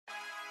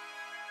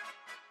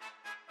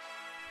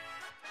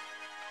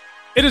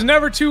It is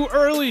never too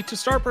early to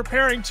start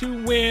preparing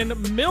to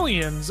win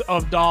millions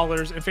of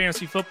dollars in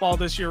fantasy football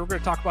this year. We're going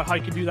to talk about how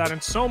you can do that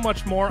and so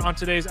much more on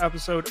today's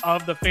episode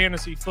of the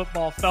Fantasy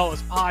Football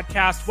Fellas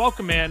podcast.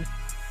 Welcome in.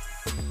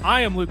 I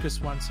am Lucas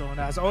Wenzel,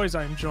 and as always,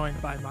 I am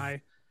joined by my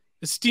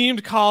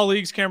esteemed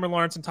colleagues, Cameron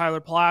Lawrence and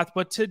Tyler Plath.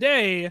 But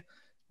today,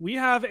 we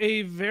have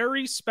a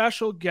very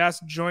special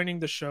guest joining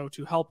the show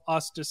to help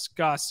us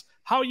discuss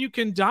how you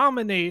can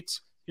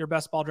dominate your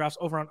best ball drafts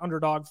over on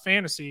Underdog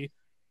Fantasy.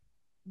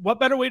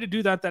 What better way to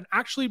do that than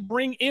actually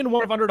bring in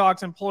one of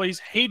Underdog's employees,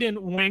 Hayden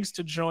Winks,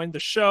 to join the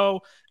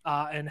show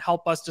and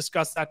help us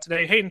discuss that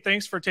today. Hayden,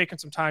 thanks for taking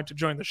some time to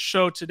join the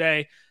show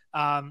today.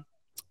 Why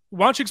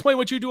don't you explain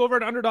what you do over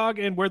at Underdog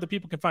and where the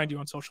people can find you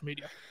on social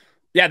media?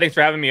 Yeah, thanks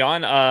for having me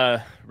on.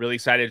 Really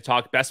excited to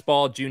talk best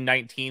ball. June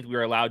 19th, we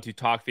were allowed to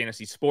talk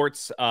fantasy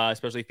sports,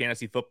 especially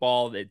fantasy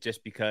football,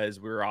 just because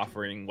we were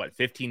offering,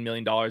 $15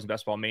 million in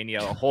Best Ball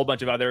Mania, a whole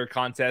bunch of other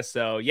contests.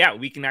 So, yeah,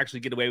 we can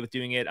actually get away with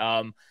doing it.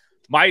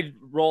 My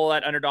role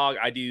at Underdog,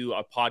 I do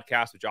a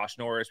podcast with Josh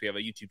Norris. We have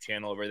a YouTube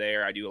channel over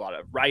there. I do a lot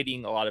of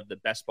writing, a lot of the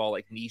best ball,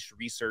 niche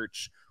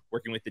research,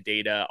 working with the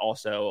data.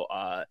 Also,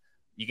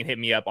 you can hit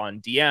me up on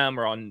DM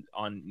or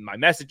on my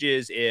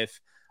messages if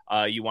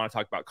you want to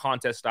talk about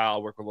contest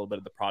style, work a little bit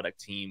of the product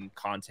team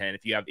content.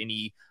 If you have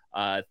any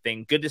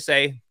thing good to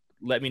say,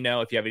 let me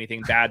know. If you have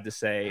anything bad to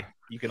say,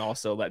 you can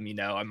also let me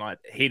know. I'm at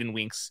Hayden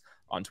Winks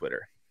on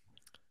Twitter.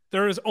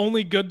 There is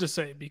only good to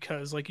say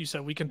because, like you said,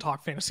 we can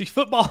talk fantasy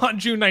football on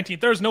June 19th.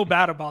 There's no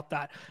bad about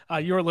that.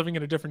 You're living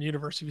in a different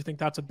universe if you think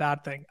that's a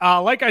bad thing.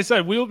 Like I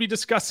said, we will be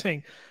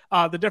discussing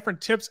the different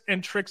tips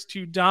and tricks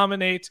to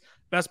dominate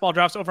best ball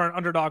drafts over on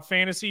Underdog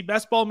Fantasy.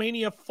 Best Ball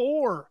Mania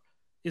 4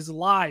 is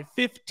live.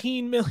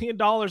 $15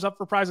 million up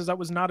for prizes. That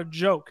was not a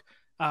joke.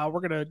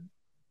 We're going to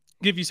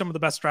give you some of the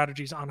best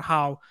strategies on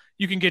how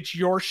you can get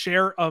your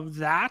share of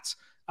that.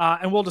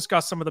 And we'll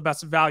discuss some of the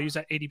best values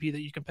at ADP that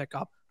you can pick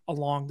up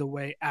along the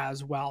way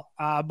as well.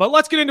 But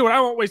let's get into it. I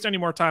won't waste any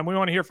more time. We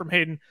want to hear from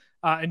Hayden,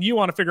 and you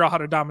want to figure out how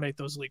to dominate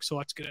those leagues. So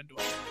let's get into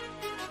it.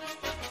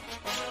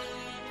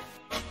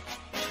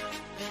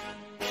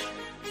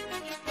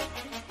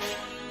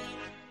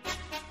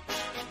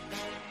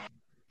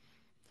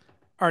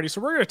 Alrighty,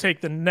 so we're going to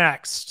take the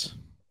next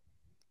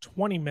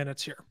 20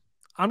 minutes here.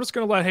 I'm just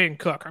going to let Hayden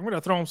cook. I'm going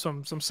to throw him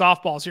some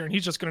softballs here, and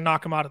he's just going to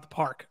knock them out of the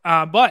park.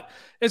 But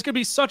it's going to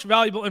be such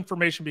valuable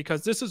information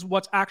because this is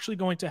what's actually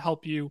going to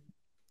help you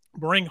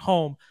bring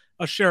home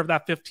a share of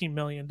that $15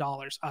 million.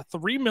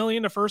 $3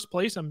 million to first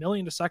place, $1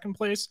 million to second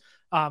place.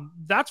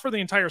 That's for the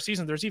entire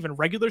season. There's even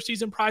regular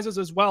season prizes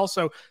as well.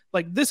 So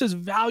this is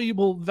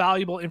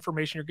valuable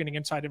information. You're getting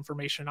inside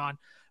information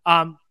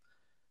on.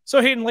 So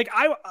Hayden,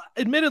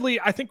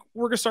 I think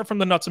we're going to start from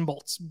the nuts and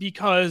bolts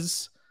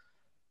because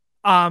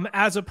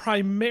as a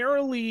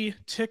primarily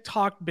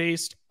TikTok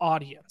based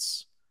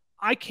audience,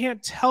 I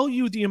can't tell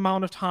you the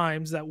amount of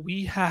times that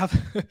we have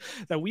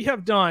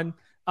done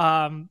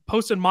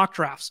posted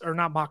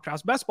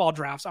best ball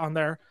drafts on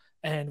there,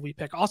 and we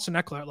pick Austin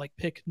Eckler at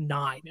pick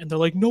 9, and they're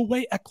like, no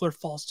way Eckler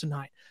falls to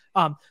 9.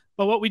 But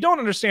what we don't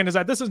understand is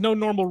that this is no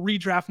normal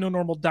redraft, no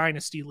normal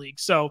dynasty league.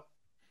 So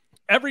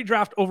every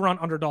draft over on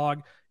Underdog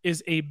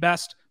is a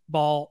best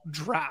ball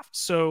draft.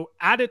 So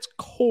at its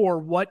core,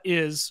 what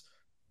is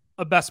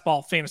a best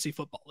ball fantasy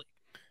football league?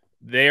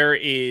 There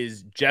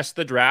is just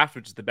the draft,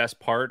 which is the best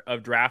part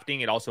of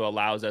drafting. It also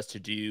allows us to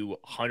do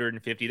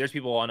 150. There's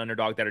people on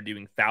Underdog that are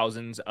doing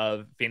thousands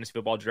of fantasy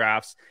football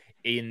drafts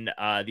in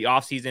the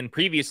offseason.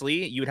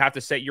 Previously, you would have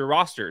to set your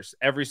rosters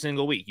every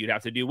single week. You'd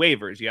have to do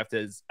waivers. You have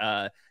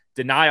to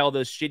deny all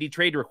those shitty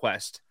trade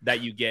requests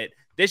that you get.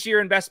 This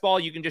year in best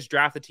ball, you can just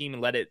draft the team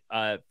and let it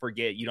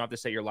forget. You don't have to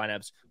set your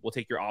lineups. We'll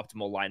take your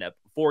optimal lineup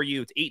for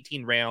you. It's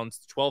 18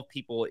 rounds, 12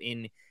 people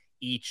in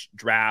each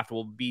draft.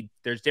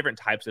 There's different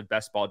types of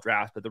best ball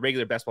drafts, but the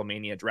regular Best Ball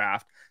Mania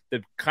draft,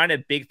 the kind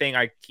of big thing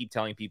I keep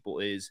telling people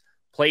is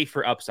play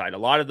for upside. A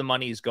lot of the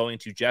money is going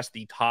to just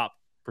the top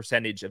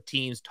percentage of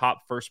teams,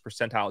 top first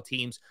percentile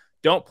teams.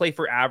 Don't play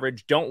for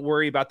average. Don't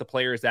worry about the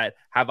players that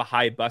have a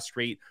high bust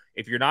rate.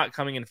 If you're not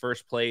coming in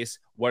first place,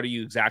 what are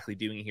you exactly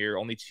doing here?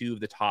 Only 2 of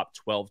the top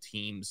 12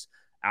 teams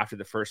after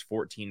the first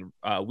 14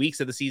 weeks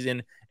of the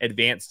season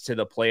advance to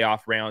the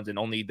playoff rounds, and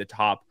only the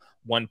top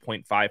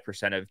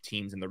 1.5% of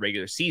teams in the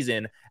regular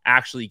season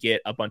actually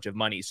get a bunch of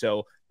money.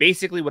 So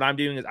basically what I'm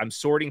doing is I'm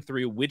sorting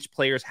through which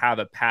players have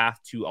a path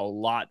to a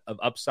lot of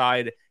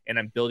upside, and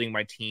I'm building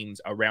my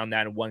teams around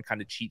that. And one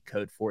kind of cheat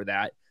code for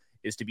that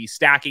is to be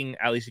stacking.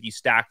 At least if you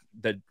stack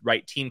the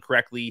right team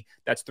correctly,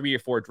 that's 3 or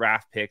 4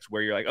 draft picks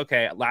where you're like,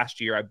 okay,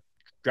 last year I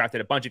drafted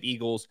a bunch of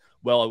Eagles.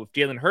 Well, if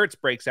Jalen Hurts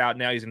breaks out,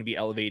 now he's going to be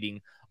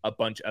elevating a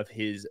bunch of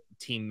his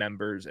team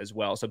members as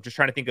well. So I'm just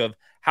trying to think of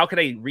how could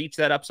I reach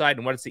that upside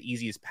and what is the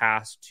easiest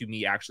path to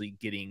me actually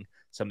getting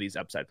some of these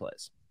upside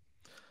plays.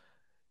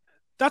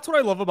 That's what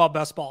I love about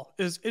best ball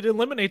is it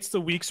eliminates the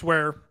weeks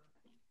where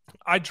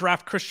I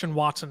draft Christian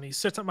Watson. He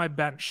sits at my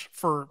bench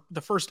for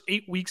the first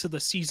 8 weeks of the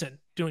season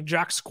doing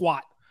jack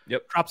squat.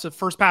 Yep. Drops the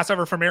first pass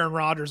ever from Aaron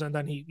Rodgers. And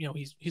then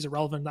he's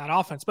irrelevant in that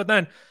offense, but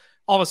then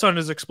all of a sudden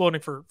is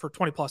exploding for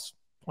 20 plus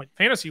point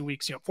fantasy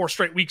weeks, 4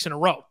 straight weeks in a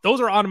row.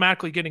 Those are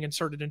automatically getting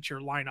inserted into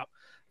your lineup.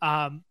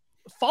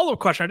 Follow-up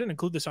question. I didn't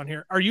include this on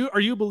here. Are you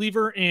a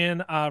believer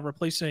in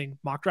replacing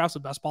mock drafts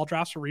with best ball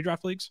drafts for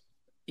redraft leagues?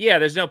 Yeah,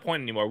 there's no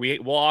point anymore.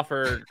 We'll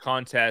offer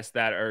contests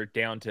that are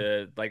down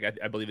to like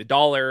I believe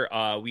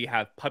 $1. We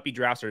have puppy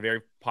drafts that are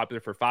very popular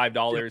for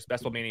 $5. Yep.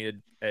 Best Ball Mania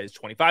is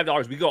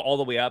 $25. We go all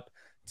the way up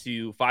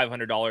to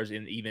 $500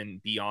 and even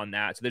beyond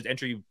that. So there's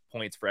entry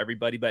points for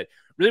everybody. But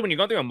really, when you're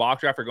going through a mock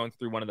draft or going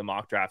through one of the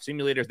mock draft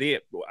simulators, they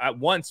at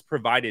once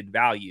provided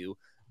value.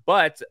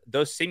 But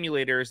those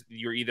simulators,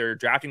 you're either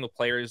drafting with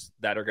players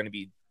that are going to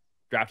be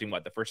drafting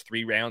the first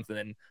 3 rounds and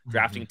then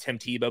drafting Tim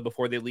Tebow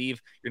before they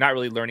leave. You're not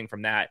really learning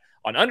from that.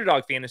 On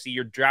Underdog Fantasy,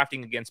 you're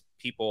drafting against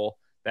people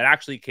that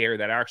actually care,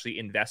 that are actually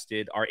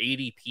invested. Our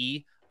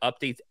ADP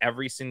updates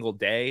every single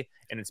day,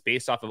 and it's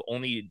based off of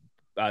only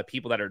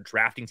people that are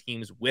drafting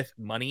teams with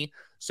money.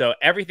 So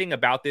everything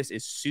about this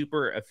is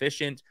super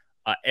efficient.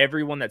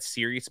 Everyone that's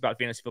serious about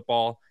fantasy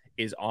football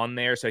is on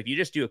there. So if you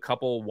just do a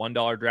couple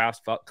 $1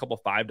 drafts, a couple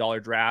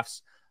 $5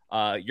 drafts,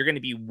 you're going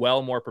to be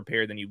well more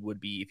prepared than you would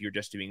be if you're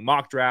just doing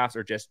mock drafts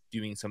or just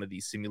doing some of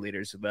these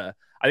simulators.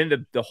 I think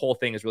the whole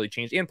thing has really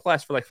changed. And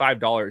plus, for like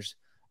 $5,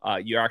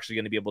 you're actually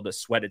going to be able to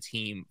sweat a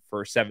team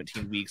for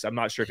 17 weeks. I'm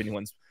not sure if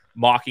anyone's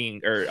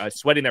mocking or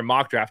sweating their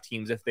mock draft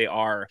teams. If they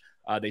are,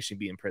 they should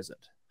be imprisoned.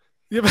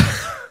 Yeah,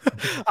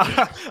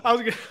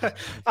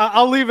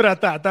 I'll leave it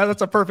at that.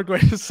 That's a perfect way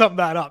to sum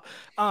that up.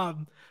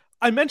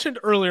 I mentioned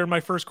earlier in my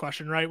first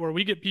question, right, where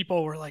we get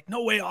people who are like,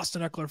 no way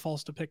Austin Eckler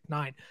falls to pick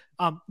 9.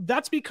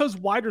 That's because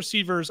wide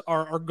receivers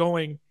are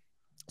going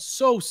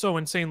so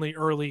insanely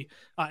early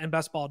in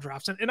best ball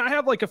drafts. And I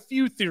have like a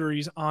few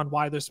theories on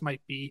why this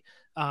might be.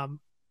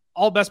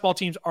 All best ball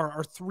teams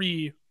are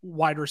 3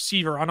 wide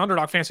receiver. On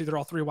Underdog Fantasy, they're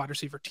all 3 wide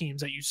receiver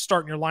teams that you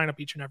start in your lineup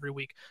each and every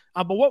week.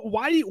 But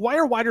why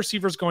are wide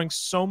receivers going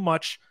so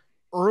much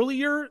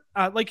earlier?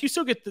 Like you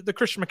still get the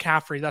Christian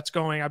McCaffrey that's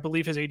going, I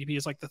believe his ADP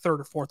is like the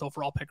 3rd or 4th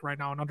overall pick right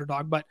now in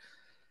Underdog. But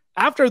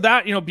after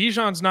that,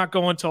 Bijan's not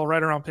going until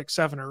right around pick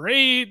 7 or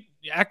 8.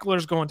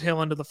 Eckler's going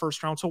tail end of the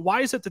first round. So why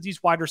is it that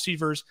these wide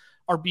receivers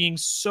are being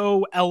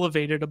so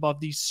elevated above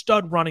these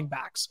stud running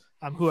backs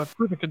who have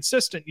proven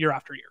consistent year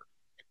after year?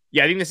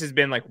 Yeah, I think this has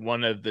been like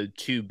one of the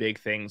 2 big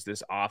things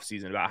this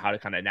offseason about how to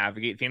kind of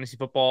navigate fantasy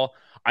football.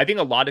 I think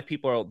a lot of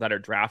people that are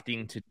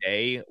drafting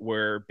today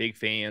were big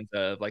fans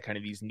of like kind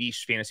of these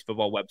niche fantasy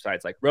football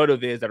websites like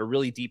RotoViz that are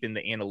really deep in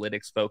the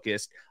analytics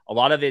focused. A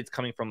lot of it's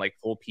coming from like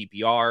full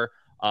PPR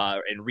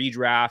and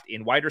redraft.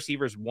 In wide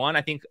receivers,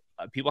 I think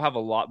people have a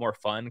lot more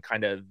fun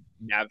kind of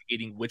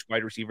navigating which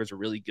wide receivers are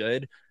really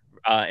good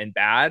and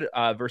bad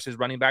versus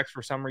running backs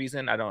for some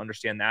reason. I don't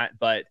understand that,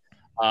 but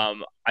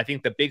I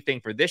think the big thing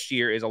for this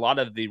year is a lot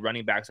of the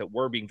running backs that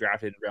were being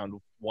drafted in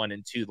round 1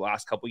 and 2 the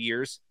last couple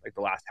years, like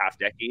the last half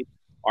decade,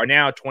 are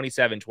now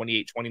 27,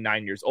 28,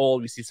 29 years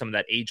old. We see some of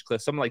that age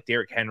cliff, someone like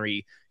Derrick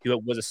Henry, who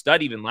was a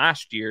stud even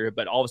last year,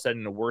 but all of a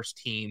sudden a worse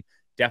team,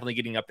 definitely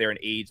getting up there in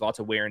age, lots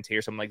of wear and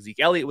tear. Someone like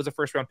Zeke Elliott was a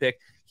first round pick.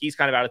 He's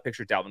kind of out of the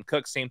picture. Dalvin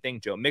Cook, same thing.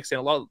 Joe Mixon,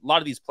 a lot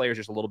of these players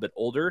just a little bit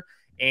older,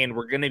 and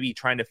we're going to be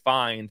trying to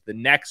find the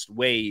next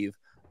wave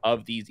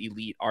of these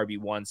elite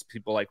RB1s,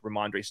 people like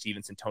Ramondre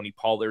Stevenson, Tony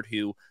Pollard,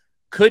 who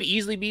could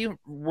easily be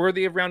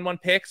worthy of round 1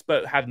 picks,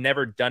 but have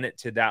never done it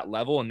to that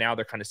level. And now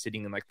they're kind of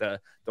sitting in like the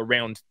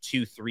round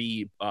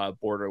 2-3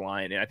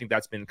 borderline. And I think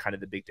that's been kind of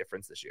the big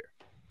difference this year.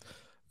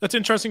 That's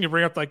interesting to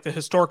bring up like the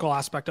historical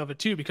aspect of it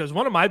too, because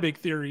one of my big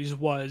theories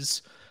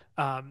was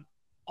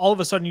all of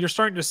a sudden you're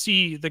starting to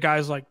see the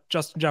guys like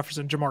Justin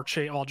Jefferson, Jamar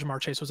Chase. Well, Jamar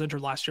Chase was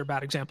injured last year,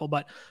 bad example,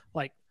 but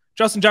like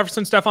Justin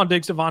Jefferson, Stephon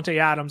Diggs, Devontae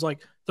Adams, like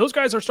those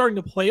guys are starting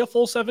to play a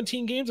full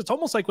 17 games. It's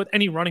almost like with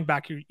any running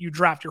back you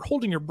draft, you're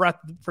holding your breath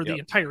for the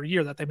entire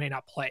year that they may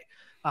not play.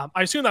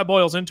 I assume that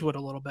boils into it a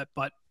little bit,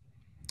 but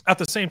at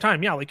the same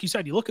time, yeah, like you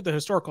said, you look at the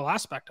historical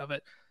aspect of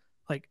it.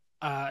 Like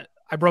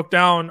I broke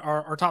down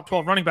our top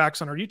 12 running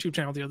backs on our YouTube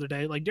channel the other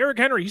day. Like Derrick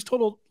Henry, he's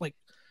totaled like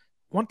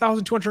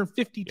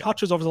 1,250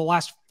 touches over the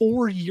last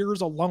 4 years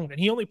alone. And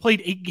he only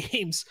played 8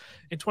 games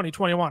in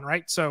 2021,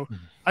 right? So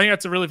I think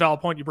that's a really valid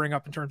point you bring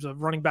up in terms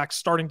of running backs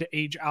starting to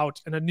age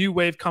out and a new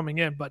wave coming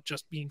in, but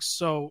just being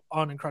so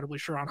unincredibly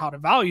sure on how to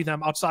value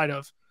them outside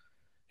of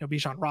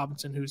Bijan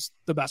Robinson, who's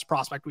the best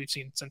prospect we've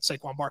seen since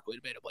Saquon Barkley,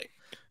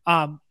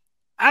 debatably.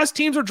 As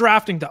teams are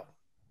drafting, though,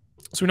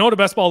 so we know what a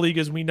best ball league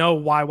is. We know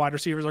why wide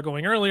receivers are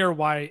going earlier,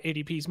 why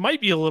ADPs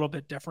might be a little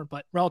bit different,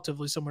 but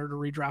relatively similar to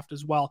redraft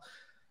as well.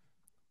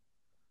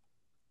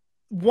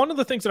 One of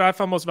the things that I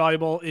found most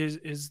valuable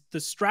is the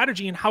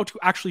strategy and how to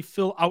actually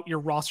fill out your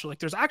roster. Like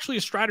there's actually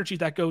a strategy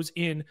that goes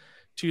in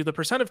to the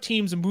percent of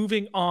teams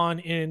moving on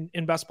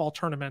in best ball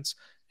tournaments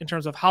in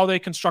terms of how they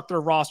construct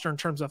their roster, in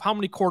terms of how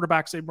many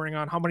quarterbacks they bring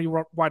on, how many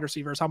wide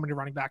receivers, how many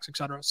running backs, et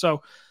cetera.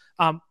 So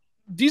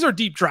these are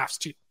deep drafts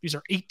too. These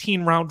are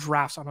 18-round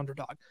drafts on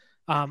Underdog.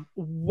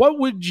 What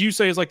would you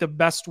say is like the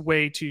best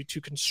way to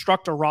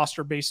construct a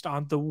roster based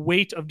on the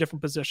weight of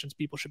different positions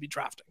people should be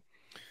drafting?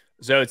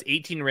 So it's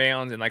 18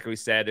 rounds, and like we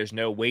said, there's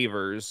no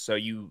waivers. So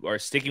you are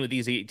sticking with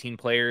these 18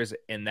 players,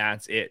 and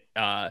that's it.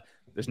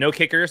 There's no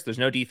kickers. There's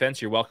no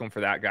defense. You're welcome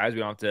for that, guys. We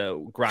don't have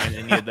to grind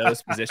any of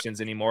those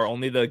positions anymore.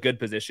 Only the good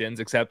positions,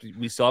 except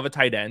we still have a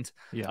tight end.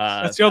 Yes.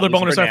 That's the other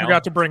bonus I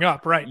forgot to bring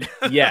up, right?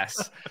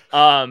 Yes.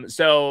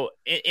 So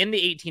in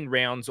the 18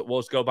 rounds, we'll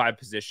just go by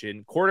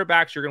position.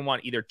 Quarterbacks, you're going to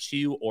want either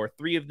 2 or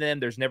 3 of them.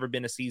 There's never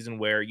been a season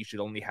where you should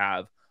only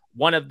have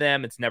 1 of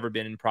them. It's never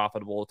been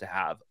profitable to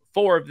have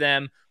 4 of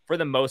them. For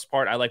the most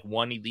part, I like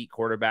 1 elite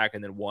quarterback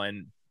and then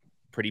 1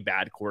 pretty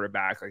bad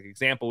quarterback. Like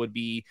example would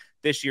be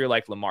this year,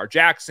 like Lamar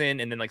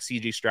Jackson, and then like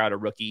CJ Stroud, a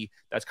rookie.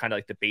 That's kind of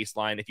like the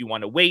baseline. If you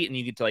want to wait and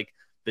you get to like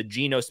the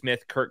Geno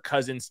Smith, Kirk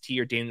Cousins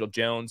tier, Daniel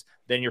Jones,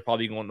 then you're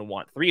probably going to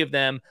want 3 of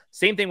them.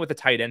 Same thing with the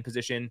tight end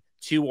position,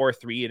 2 or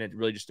 3. And it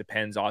really just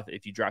depends on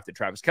if you drafted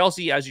Travis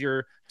Kelce as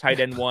your tight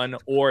end 1,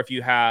 or if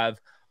you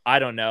have, I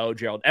don't know,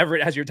 Gerald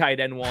Everett as your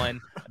tight end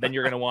 1, then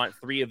you're going to want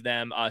 3 of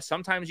them.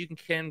 Sometimes you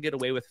can get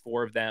away with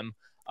 4 of them.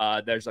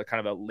 There's a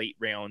kind of a late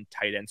round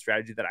tight end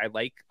strategy that I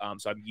like.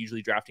 So I'm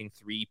usually drafting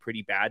 3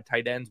 pretty bad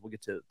tight ends. We'll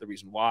get to the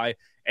reason why.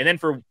 And then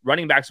for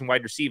running backs and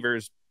wide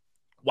receivers,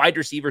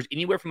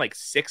 anywhere from like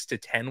 6 to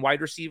 10 wide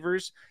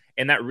receivers.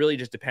 And that really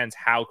just depends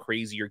how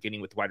crazy you're getting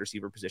with the wide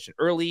receiver position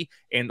early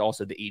and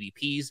also the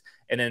ADPs.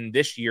 And then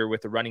this year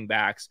with the running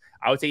backs,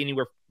 I would say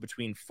anywhere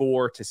between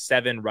 4 to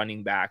 7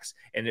 running backs.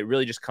 And it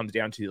really just comes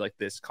down to like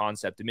this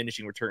concept,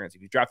 diminishing returns.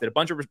 If you drafted a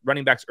bunch of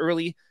running backs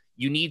early,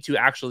 you need to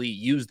actually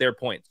use their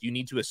points. You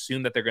need to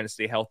assume that they're going to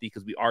stay healthy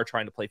because we are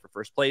trying to play for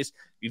first place.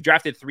 If you've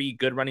drafted 3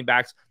 good running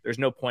backs, there's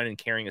no point in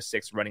carrying a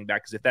 6th running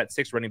back, because if that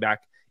 6th running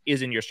back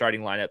is in your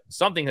starting lineup,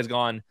 something has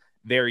gone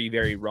very,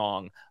 very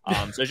wrong.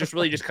 So it just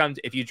really just comes,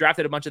 if you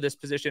drafted a bunch of this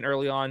position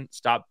early on,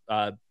 stop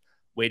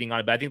waiting on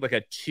it. But I think like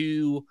a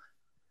 2,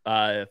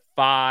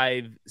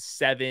 5,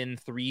 7,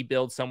 3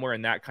 build somewhere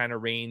in that kind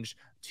of range,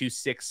 2,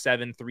 6,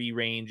 7, 3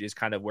 range is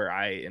kind of where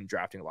I am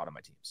drafting a lot of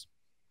my teams.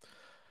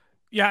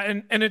 Yeah,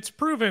 and it's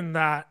proven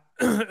that,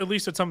 at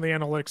least at some of the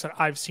analytics that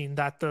I've seen,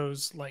 that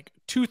those like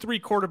 2, 3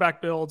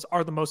 quarterback builds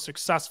are the most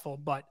successful.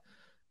 But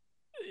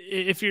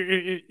if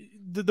you're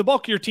the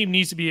bulk of your team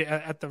needs to be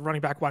at the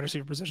running back wide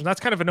receiver position, that's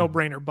kind of a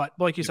no-brainer. But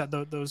like you said,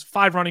 those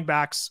 5 running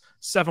backs,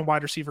 7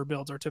 wide receiver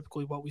builds are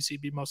typically what we see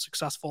be most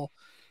successful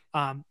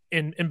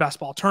in best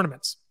ball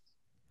tournaments.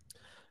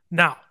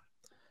 Now,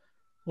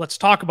 let's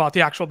talk about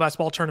the actual best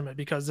ball tournament,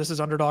 because this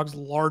is Underdog's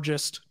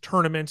largest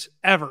tournament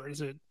ever.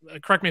 Is it?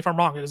 Correct me if I'm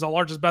wrong. It is the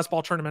largest best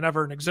ball tournament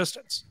ever in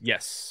existence.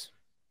 Yes.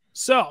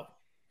 So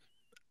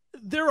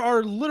there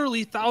are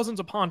literally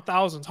thousands upon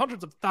thousands,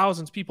 hundreds of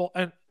thousands people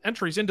and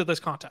entries into this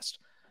contest.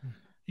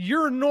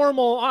 Your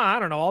normal, I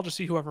don't know, I'll just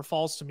see whoever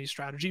falls to me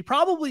strategy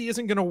probably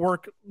isn't going to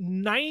work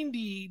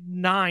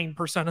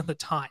 99% of the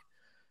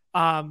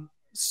time.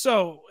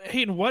 So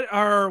Hayden, what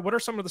are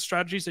some of the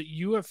strategies that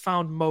you have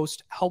found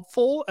most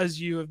helpful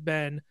as you have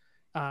been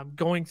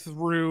going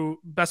through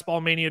Best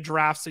Ball Mania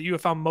drafts, that you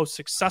have found most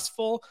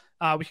successful?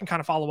 We can kind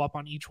of follow up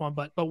on each one,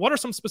 but what are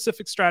some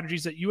specific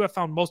strategies that you have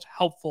found most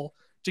helpful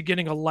to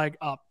getting a leg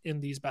up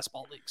in these best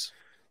ball leagues?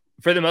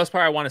 For the most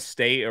part, I want to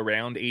stay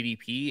around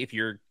ADP. If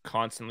you're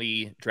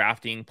constantly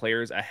drafting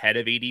players ahead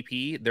of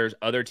ADP, there's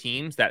other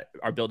teams that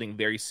are building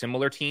very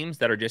similar teams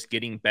that are just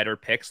getting better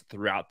picks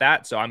throughout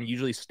that. So I'm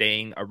usually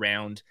staying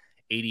around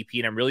ADP,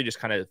 and I'm really just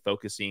kind of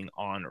focusing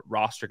on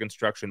roster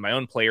construction, my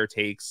own player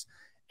takes,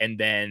 and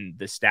then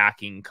the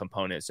stacking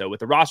component. So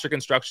with the roster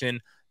construction,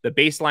 the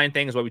baseline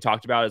thing is what we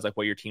talked about, is like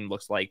what your team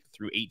looks like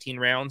through 18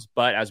 rounds.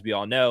 But as we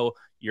all know,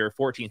 your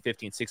 14,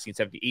 15, 16,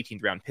 17,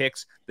 18th round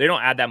picks, they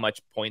don't add that much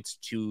points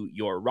to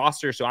your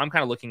roster. So I'm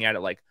kind of looking at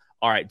it like,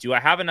 all right, do I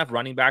have enough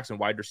running backs and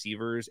wide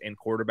receivers and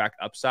quarterback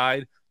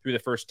upside through the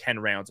first 10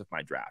 rounds of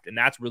my draft? And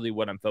that's really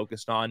what I'm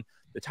focused on.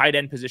 The tight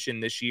end position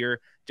this year,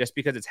 just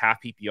because it's half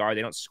PPR,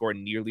 they don't score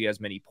nearly as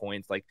many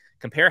points. Like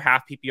compare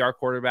half PPR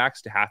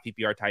quarterbacks to half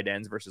PPR tight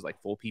ends versus like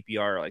full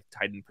PPR or like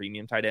tight end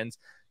premium tight ends.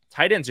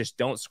 Tight ends just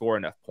don't score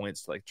enough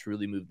points to like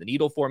truly move the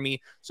needle for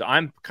me. So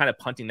I'm kind of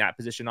punting that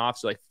position off.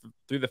 So like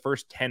through the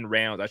first 10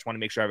 rounds, I just want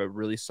to make sure I have a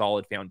really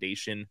solid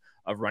foundation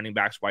of running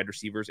backs, wide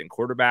receivers, and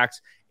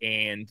quarterbacks.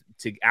 And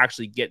to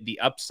actually get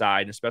the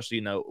upside, especially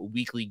in a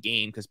weekly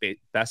game, because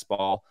best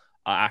ball,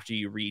 after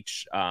you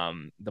reach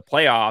the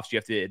playoffs, you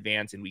have to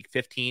advance in week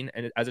 15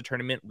 as a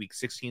tournament, week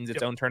 16 is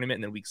its own tournament,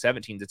 and then week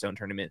 17 is its own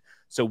tournament.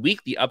 So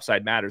weekly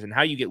upside matters, and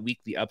how you get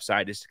weekly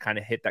upside is to kind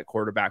of hit that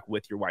quarterback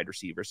with your wide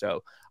receiver.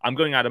 So I'm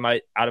going out of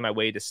my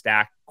way to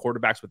stack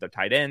quarterbacks with the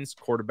tight ends,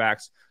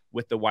 quarterbacks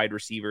with the wide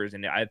receivers,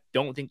 and I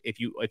don't think if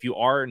you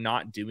are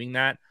not doing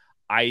that,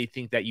 I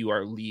think that you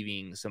are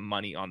leaving some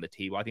money on the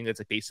table. I think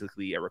that's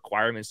basically a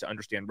requirement to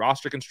understand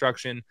roster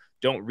construction.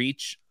 Don't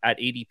reach at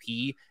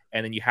ADP,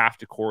 and then you have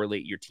to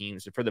correlate your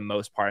teams. And for the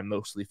most part, I'm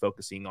mostly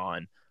focusing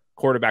on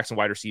quarterbacks and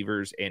wide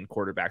receivers and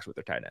quarterbacks with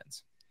their tight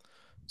ends.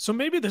 So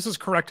maybe this has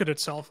corrected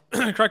itself.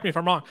 Correct me if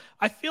I'm wrong.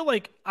 I feel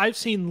like I've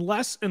seen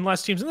less and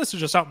less teams, and this is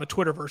just out in the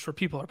Twitterverse where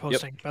people are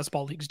posting best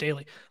ball leagues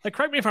daily. Like,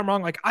 correct me if I'm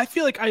wrong. Like, I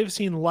feel like I have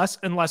seen less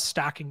and less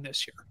stacking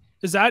this year.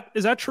 Is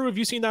that true? Have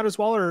you seen that as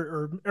well,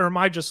 or am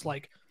I just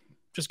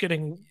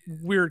getting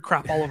weird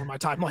crap all over my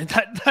timeline?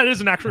 That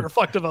isn't actually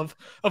reflective of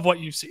what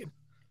you've seen.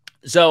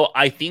 So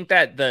I think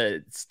that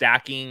the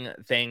stacking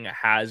thing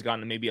has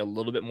gotten maybe a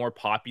little bit more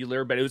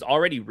popular, but it was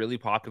already really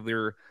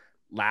popular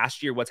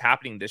last year. What's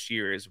happening this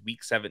year is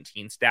week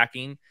 17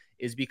 stacking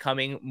is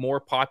becoming more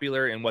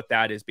popular. And what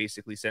that is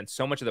basically, since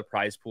so much of the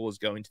prize pool is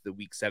going to the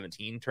week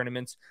 17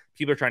 tournaments,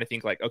 people are trying to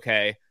think like,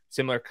 okay,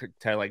 similar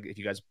to like if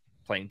you guys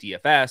playing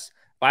DFS,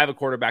 if I have a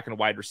quarterback and a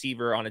wide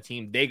receiver on a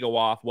team, they go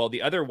off. Well,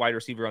 the other wide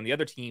receiver on the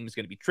other team is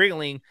going to be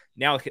trailing.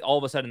 Now, all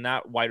of a sudden,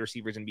 that wide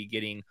receiver is going to be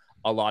getting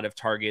a lot of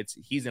targets.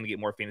 He's going to get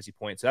more fantasy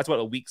points. So that's what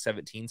a week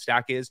 17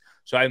 stack is.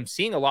 So I'm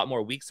seeing a lot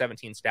more week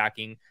 17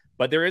 stacking,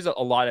 but there is a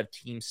lot of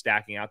team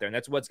stacking out there. And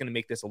that's what's going to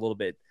make this a little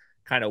bit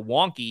kind of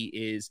wonky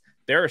is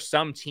there are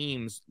some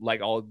teams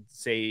like I'll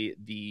say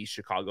the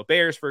Chicago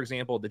Bears, for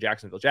example, the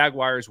Jacksonville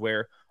Jaguars,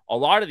 where a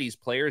lot of these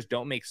players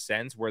don't make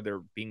sense where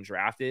they're being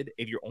drafted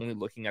if you're only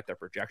looking at their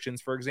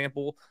projections, for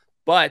example.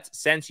 But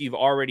since you've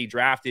already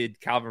drafted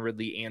Calvin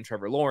Ridley and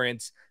Trevor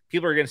Lawrence,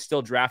 people are going to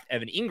still draft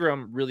Evan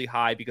Ingram really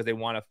high because they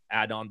want to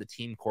add on the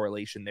team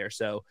correlation there.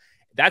 So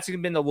that's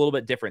been a little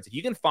bit different. If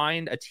you can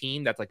find a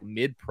team that's like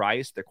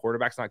mid-price, the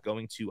quarterback's not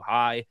going too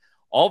high,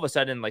 all of a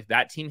sudden like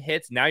that team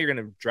hits, now you're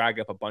going to drag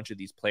up a bunch of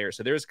these players.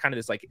 So there's kind of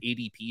this like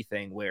ADP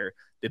thing where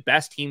the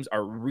best teams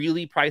are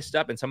really priced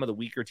up and some of the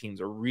weaker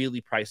teams are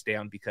really priced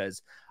down,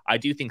 because I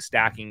do think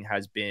stacking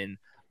has been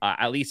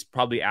at least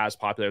probably as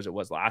popular as it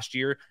was last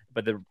year.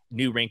 But the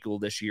new wrinkle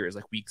this year is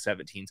like week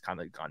 17's kind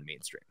of gone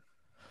mainstream.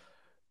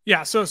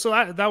 Yeah, so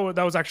that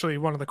was actually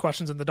one of the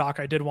questions in the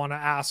doc I did want to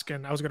ask,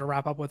 and I was going to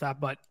wrap up with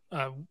that, but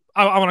I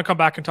want to come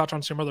back and touch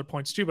on some other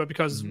points too. But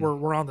because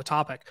we're on the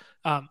topic,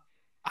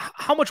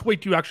 how much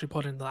weight do you actually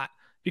put into that?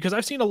 Because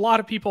I've seen a lot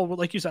of people,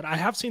 like you said, I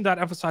have seen that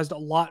emphasized a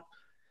lot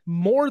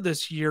more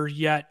this year.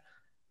 Yet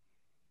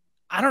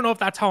I don't know if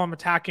that's how I'm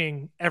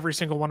attacking every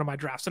single one of my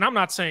drafts, and I'm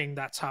not saying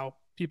that's how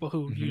people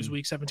who use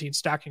week 17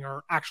 stacking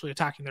are actually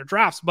attacking their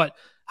drafts. But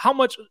how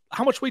much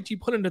weight do you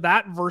put into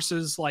that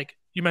versus, like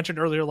you mentioned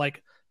earlier,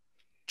 like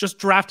just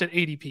draft at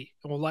ADP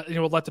and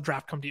we'll let the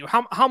draft come to you?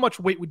 How much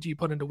weight would you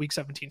put into week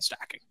 17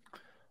 stacking?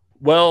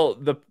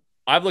 Well,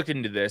 I've looked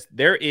into this.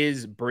 There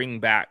is bring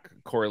back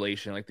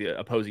correlation, like the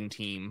opposing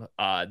team.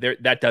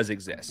 That does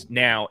exist.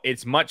 Now,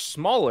 it's much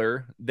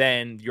smaller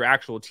than your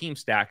actual team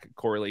stack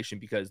correlation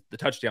because the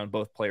touchdown,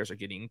 both players are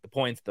getting the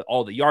points.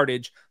 All the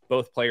yardage,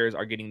 both players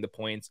are getting the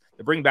points.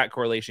 The bring back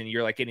correlation,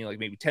 you're like getting like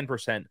maybe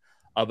 10%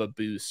 of a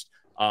boost.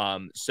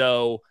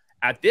 So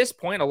at this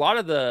point, a lot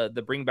of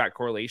the bring back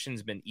correlation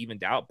has been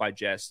evened out by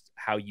just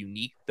how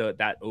unique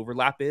that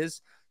overlap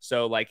is.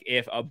 So like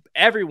if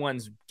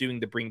everyone's doing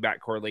the bring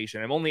back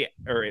correlation, I'm only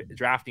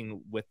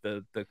drafting with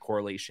the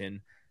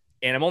correlation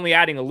and I'm only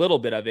adding a little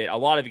bit of it. A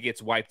lot of it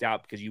gets wiped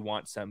out because you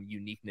want some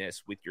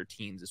uniqueness with your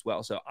teams as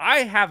well. So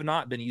I have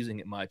not been using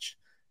it much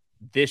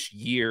this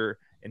year.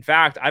 In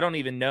fact, I don't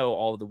even know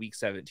all of the week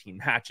 17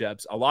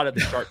 matchups. A lot of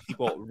the chart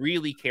people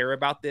really care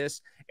about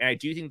this. And I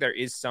do think there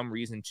is some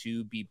reason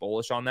to be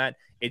bullish on that.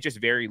 It's just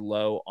very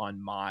low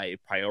on my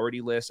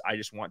priority list. I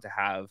just want to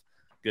have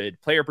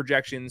good player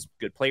projections,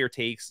 good player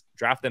takes,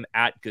 draft them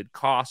at good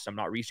cost. I'm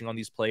not reaching on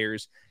these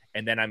players.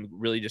 And then I'm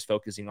really just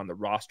focusing on the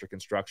roster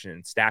construction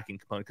and stacking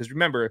component. Because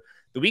remember,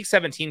 the week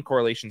 17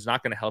 correlation is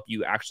not going to help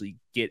you actually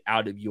get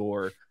out of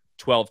your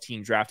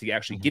 12-team draft to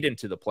actually get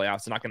into the playoffs.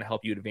 It's not going to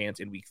help you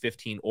advance in week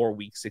 15 or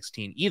week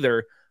 16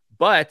 either.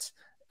 But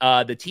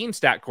the team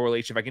stat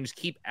correlation, if I can just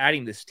keep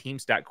adding this team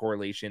stat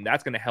correlation,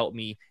 that's going to help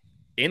me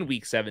in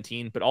week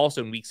 17, but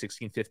also in week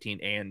 16, 15,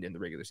 and in the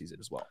regular season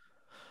as well.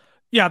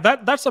 Yeah,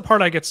 that's the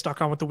part I get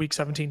stuck on with the week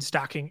 17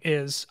 stacking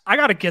is I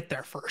got to get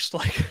there first.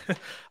 Like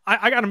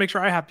I got to make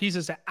sure I have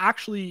pieces to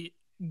actually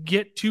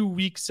get to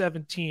week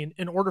 17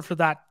 in order for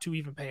that to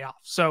even pay off.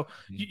 So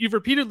you've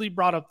repeatedly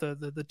brought up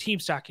the team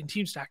stacking,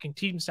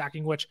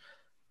 which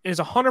is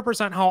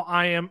 100% how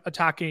I am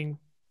attacking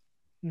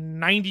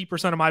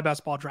 90% of my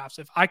best ball drafts.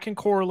 If I can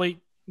correlate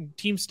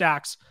team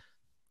stacks,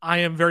 I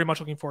am very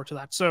much looking forward to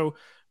that. So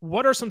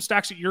what are some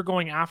stacks that you're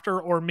going after?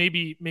 Or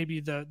maybe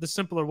the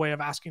simpler way of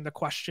asking the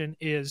question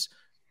is,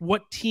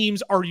 what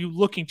teams are you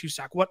looking to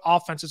stack? What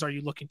offenses are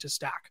you looking to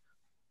stack?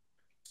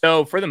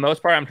 So for the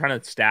most part, I'm trying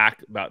to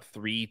stack about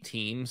 3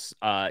 teams.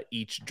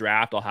 Each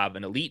draft, I'll have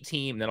an elite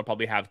team. Then I'll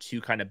probably have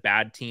 2 kind of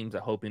bad teams,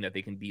 hoping that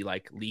they can be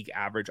like league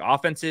average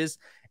offenses.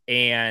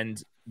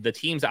 And the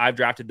teams that I've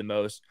drafted the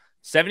most,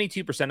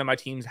 72% of my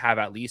teams have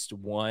at least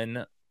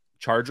one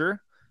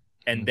Charger.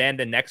 And then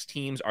the next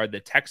teams are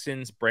the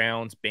Texans,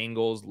 Browns,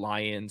 Bengals,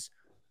 Lions,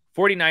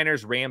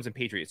 49ers, Rams, and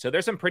Patriots. So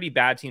there's some pretty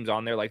bad teams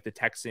on there, like the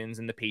Texans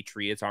and the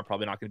Patriots are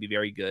probably not going to be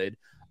very good.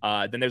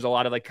 Then there's a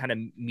lot of like kind of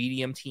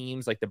medium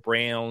teams like the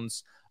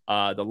Browns,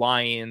 the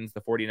Lions,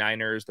 the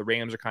 49ers, the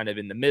Rams are kind of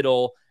in the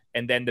middle.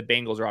 And then the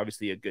Bengals are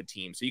obviously a good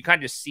team. So you kind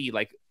of just see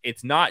like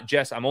it's not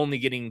just I'm only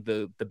getting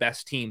the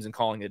best teams and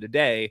calling it a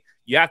day.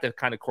 You have to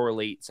kind of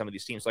correlate some of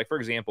these teams. Like, for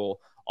example,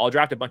 I'll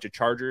draft a bunch of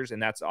Chargers,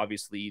 and that's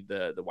obviously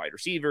the wide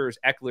receivers,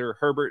 Eckler,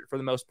 Herbert for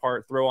the most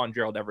part, throw on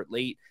Gerald Everett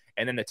late.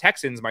 And then the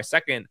Texans, my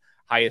second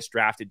highest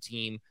drafted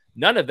team,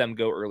 none of them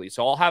go early.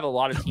 So I'll have a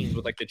lot of teams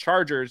with like the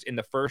Chargers in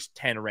the first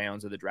 10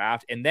 rounds of the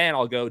draft. And then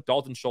I'll go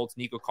Dalton Schultz,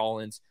 Nico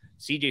Collins,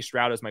 CJ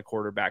Stroud as my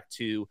quarterback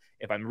too.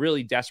 If I'm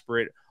really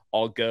desperate,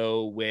 I'll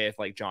go with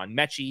like John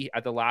Mechie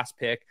at the last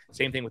pick.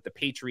 Same thing with the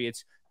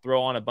Patriots.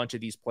 Throw on a bunch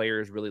of these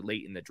players really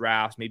late in the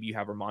drafts. Maybe you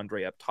have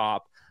Ramondre up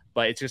top,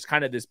 but it's just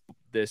kind of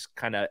this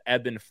kind of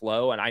ebb and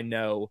flow. And I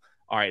know,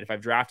 all right, if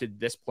I've drafted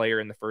this player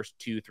in the first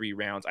 2-3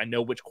 rounds, I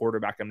know which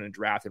quarterback I'm going to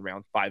draft in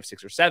round 5,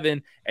 6, or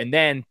 7. And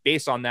then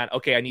based on that,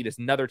 okay, I need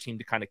another team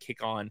to kind of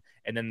kick on.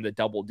 And then the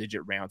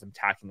double-digit rounds, I'm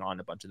tacking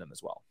on a bunch of them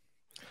as well.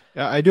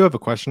 Yeah, I do have a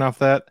question off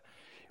that.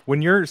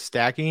 When you're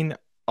stacking,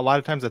 a lot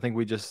of times I think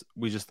we just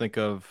think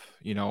of,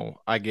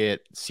 I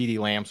get CeeDee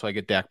Lamb, so I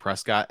get Dak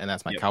Prescott, and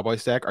that's my Cowboy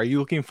stack. Are you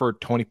looking for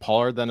Tony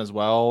Pollard then as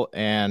well?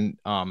 And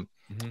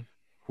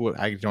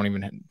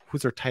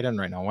who's their tight end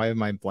right now? Why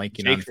am I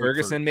blanking? Jake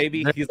Ferguson,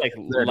 maybe he's like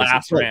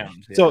last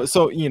round. Yeah.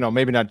 So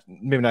maybe not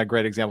a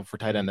great example for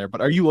tight end there,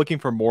 but are you looking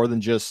for more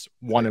than just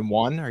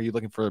 1-1? Are you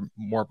looking for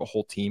more of a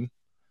whole team?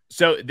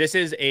 So this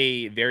is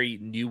a very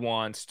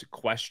nuanced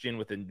question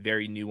with a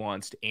very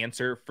nuanced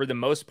answer. For the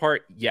most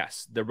part,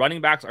 yes, the running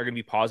backs are going to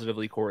be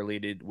positively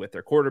correlated with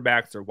their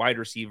quarterbacks, their wide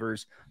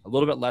receivers, a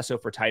little bit less so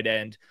for tight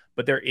end,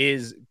 but there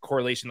is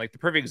correlation. Like the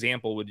perfect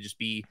example would just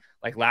be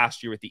like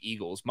last year with the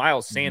Eagles.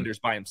 Miles Sanders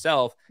by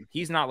himself,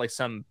 he's not like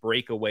some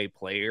breakaway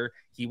player.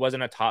 He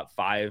wasn't a top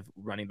 5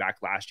 running back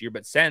last year,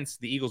 but since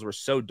the Eagles were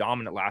so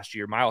dominant last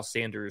year, Miles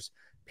Sanders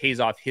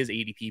pays off his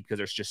ADP because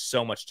there's just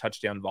so much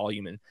touchdown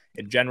volume. And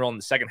in general, in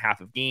the second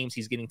half of games,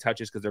 he's getting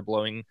touches because they're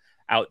blowing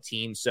out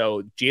teams.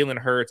 So Jalen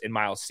Hurts and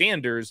Miles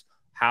Sanders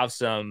have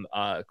some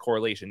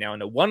correlation. Now,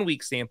 in a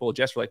 1-week sample,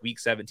 just for like week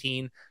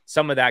 17,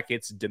 some of that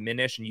gets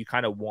diminished, and you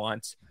kind of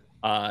want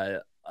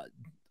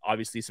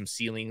obviously some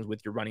ceilings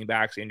with your running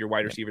backs and your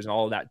wide receivers and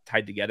all of that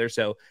tied together.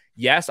 So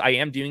yes, I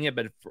am doing it,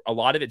 but a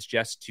lot of it's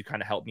just to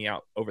kind of help me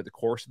out over the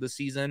course of the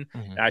season.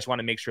 And I just want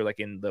to make sure like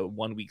in the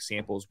 1-week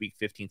samples, week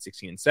 15,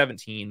 16, and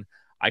 17,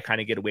 I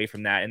kind of get away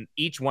from that. And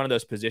each one of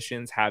those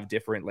positions have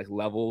different like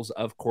levels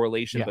of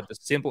correlation, but the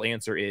simple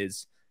answer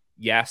is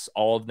yes,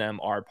 all of them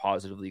are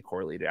positively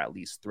correlated at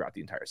least throughout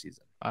the entire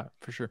season.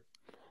 For sure.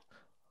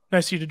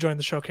 Nice of you to join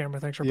the show,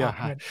 Cameron. Thanks for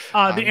popping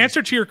in. The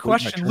answer to your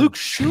question, Luke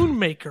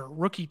Schoonmaker,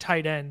 rookie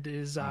tight end,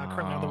 is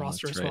currently on the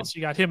roster as well. So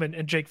you got him,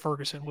 and Jake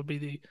Ferguson would be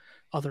the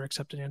other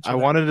accepted answer. I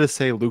wanted to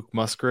say Luke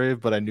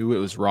Musgrave, but I knew it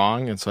was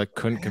wrong, and so I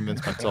couldn't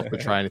convince myself to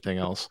try anything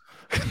else.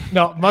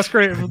 No,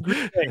 Musgrave,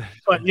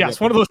 but yes,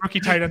 one of those rookie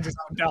tight ends is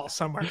out in Dallas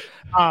somewhere.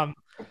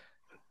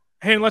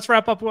 Hey, and let's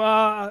wrap up.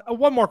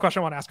 One more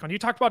question I want to ask on. You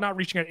talked about not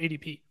reaching at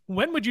ADP.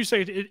 When would you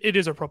say it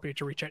is appropriate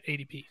to reach at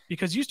ADP?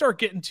 Because you start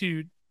getting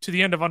to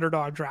the end of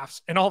underdog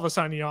drafts, and all of a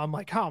sudden, I'm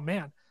like, oh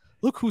man,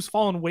 look who's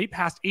fallen way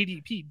past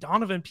ADP.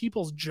 Donovan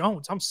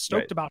Peoples-Jones. I'm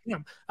stoked about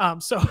him.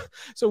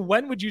 So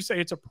when would you say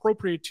it's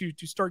appropriate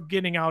to start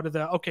getting out of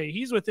okay,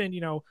 he's within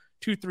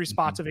 2-3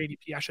 spots of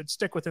ADP. I should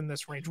stick within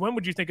this range. When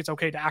would you think it's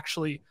okay to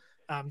actually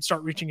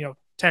start reaching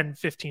 10,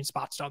 15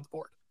 spots down the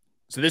board?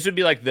 So this would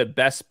be like the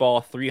best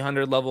ball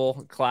 300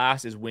 level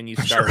class is when you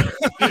start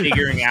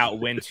figuring out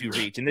when to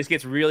reach. And this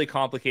gets really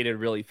complicated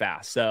really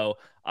fast. So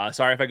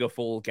sorry if I go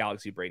full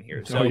galaxy brain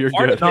here. So you're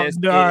part good. of this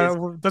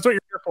that's what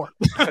you're here for.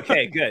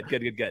 Okay,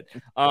 good.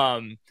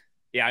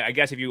 Yeah, I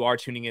guess if you are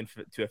tuning in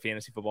to a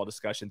fantasy football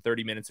discussion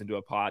 30 minutes into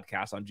a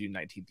podcast on June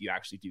 19th, you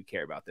actually do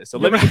care about this. So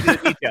let me get to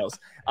the details.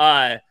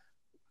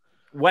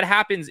 What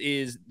happens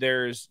is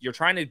you're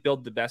trying to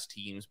build the best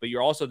teams, but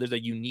there's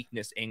a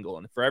uniqueness angle.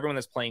 And for everyone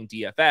that's playing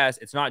DFS,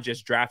 it's not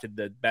just drafted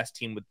the best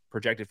team with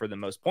projected for the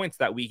most points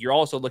that week. You're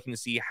also looking to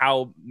see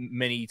how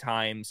many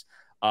times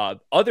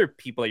other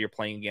people that you're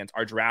playing against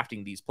are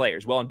drafting these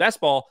players. Well, in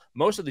best ball,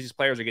 most of these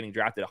players are getting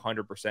drafted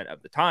 100%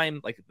 of the time.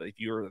 Like if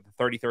you're the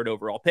 33rd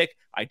overall pick,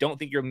 I don't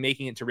think you're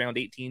making it to round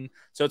 18.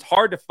 So it's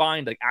hard to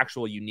find like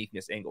actual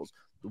uniqueness angles.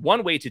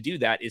 One way to do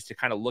that is to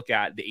kind of look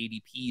at the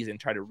ADPs and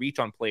try to reach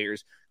on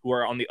players who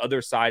are on the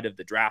other side of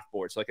the draft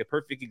board. So like a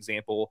perfect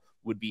example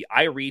would be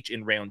I reach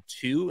in round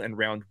 2 and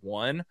round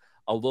 1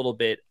 a little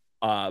bit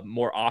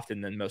more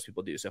often than most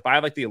people do. So if I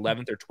have like the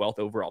 11th or 12th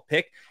overall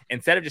pick,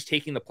 instead of just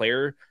taking the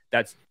player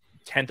that's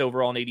 10th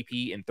overall in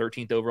ADP and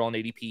 13th overall in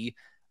ADP,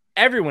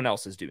 everyone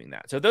else is doing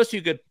that. So if those two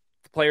good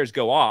players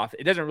go off,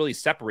 it doesn't really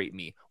separate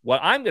me. What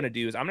I'm going to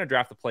do is I'm going to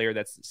draft the player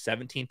that's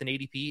 17th in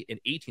ADP and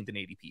 18th in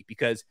ADP,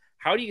 because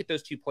how do you get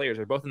those two players?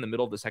 They're both in the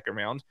middle of the second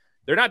round.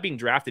 They're not being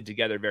drafted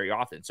together very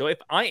often. So if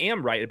I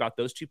am right about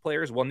those two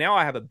players, well, now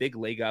I have a big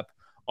leg up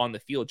on the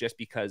field just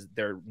because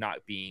they're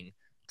not being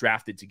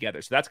drafted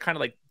together. So that's kind of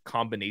like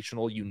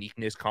combinational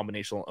uniqueness,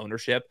 combinational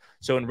ownership.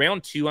 So in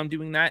round 2, I'm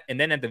doing that. And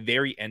then at the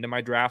very end of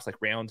my drafts,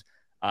 like round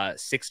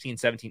 16,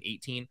 17,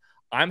 18,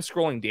 I'm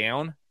scrolling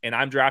down and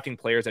I'm drafting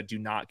players that do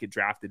not get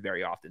drafted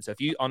very often. So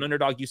if you on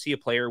Underdog, you see a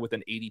player with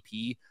an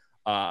ADP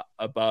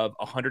above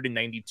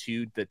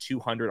 192 to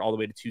 200 all the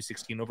way to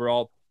 216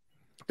 overall,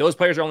 those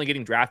players are only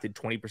getting drafted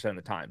 20% of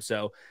the time.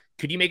 So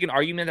could you make an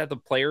argument that the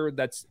player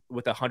that's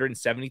with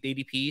 170th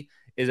ADP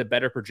is a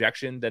better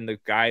projection than the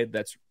guy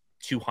that's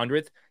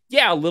 200th?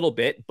 Yeah, a little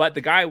bit, but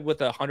the guy with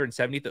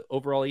 170th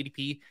overall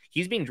ADP,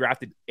 he's being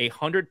drafted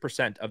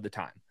 100% of the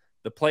time.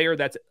 The player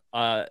that's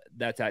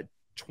at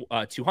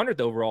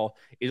 200th overall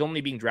is only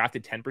being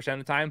drafted 10% of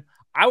the time.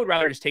 I would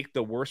rather just take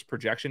the worst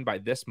projection by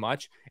this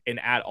much and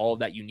add all of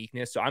that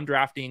uniqueness. So I'm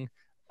drafting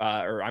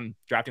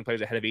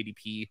players ahead of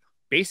ADP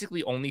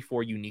basically only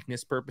for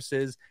uniqueness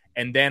purposes.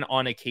 And then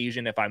on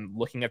occasion, if I'm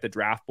looking at the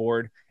draft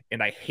board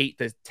and I hate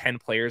the 10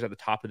 players at the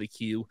top of the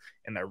queue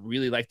and I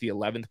really like the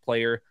 11th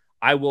player,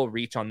 I will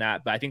reach on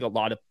that. But I think a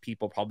lot of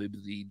people probably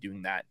be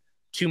doing that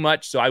too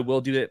much. So I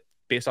will do it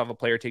based off of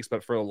player takes.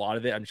 But for a lot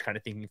of it, I'm just kind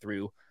of thinking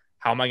through,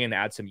 how am I going to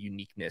add some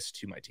uniqueness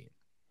to my team?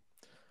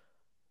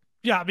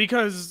 Yeah,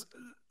 because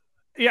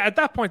at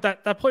that point,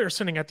 that player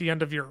sitting at the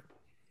end of your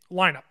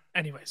lineup,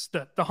 anyways,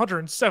 the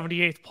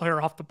 178th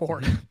player off the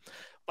board,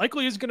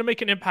 likely is going to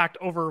make an impact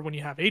over when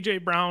you have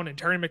AJ Brown and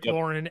Terry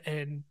McLaurin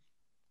and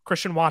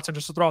Christian Watson,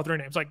 just to throw out 3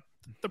 names. Like,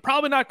 they're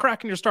probably not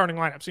cracking your starting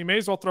lineup, so you may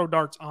as well throw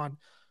darts on,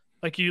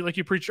 like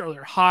you preached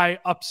earlier, high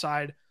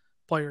upside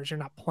players. You're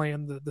not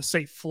playing the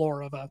safe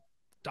floor of a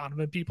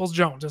Donovan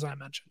Peoples-Jones, as I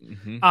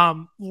mentioned.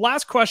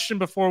 Last question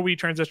before we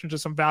transition to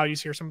some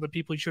values here, some of the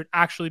people you should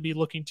actually be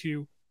looking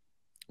to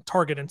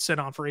target and sit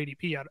on for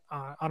ADP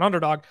on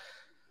Underdog.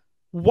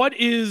 What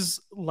is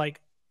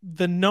like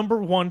the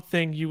number one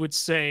thing you would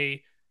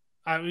say?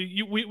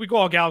 We go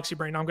all galaxy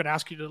brain. Now I'm going to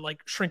ask you to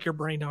like shrink your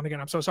brain down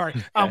again. I'm so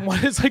sorry.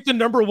 What is like the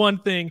number one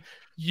thing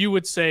you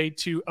would say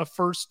to a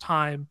first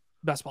time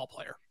best ball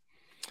player?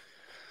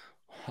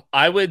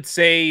 I would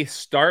say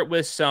start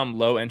with some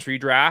low entry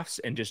drafts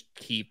and just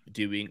keep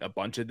doing a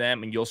bunch of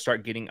them, and you'll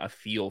start getting a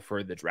feel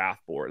for the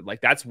draft board.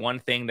 Like, that's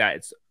one thing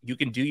that you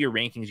can do your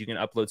rankings. You can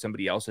upload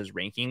somebody else's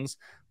rankings,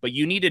 but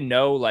you need to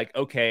know, like,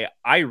 okay,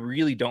 I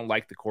really don't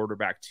like the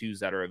quarterback 2s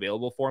that are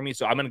available for me.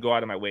 So I'm going to go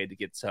out of my way to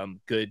get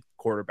some good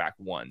quarterback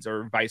 1s,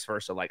 or vice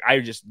versa. Like, I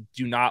just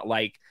do not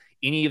like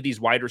any of these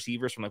wide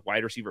receivers from like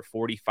wide receiver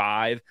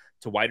 45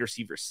 to wide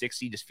receiver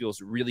 60. Just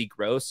feels really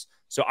gross.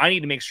 So I need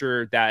to make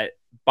sure that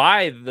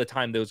by the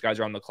time those guys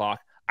are on the clock,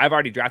 I've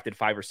already drafted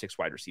 5 or 6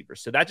 wide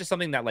receivers. So that's just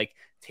something that like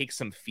takes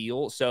some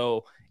feel.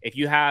 So if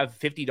you have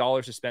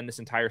 $50 to spend this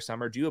entire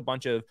summer, do a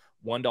bunch of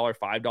 $1,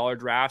 $5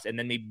 drafts. And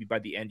then maybe by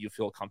the end, you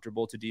feel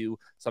comfortable to do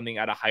something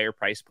at a higher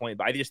price point.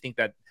 But I just think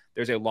that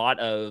there's a lot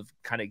of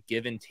kind of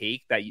give and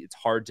take that it's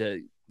hard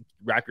to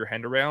wrap your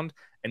hand around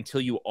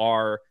until you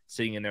are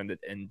sitting in there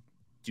and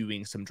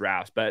doing some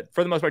drafts. But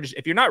for the most part, just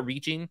if you're not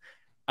reaching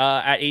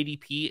at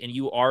ADP and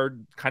you are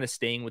kind of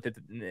staying with it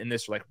in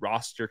this like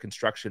roster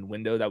construction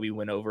window that we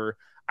went over,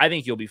 I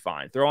think you'll be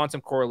fine. Throw on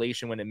some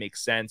correlation when it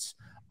makes sense,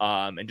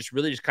 and just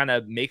really just kind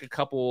of make a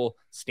couple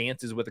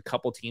stances with a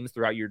couple teams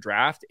throughout your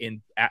draft.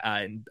 And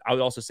I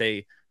would also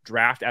say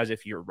draft as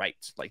if you're right.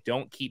 Like,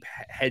 don't keep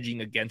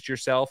hedging against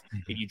yourself.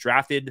 If you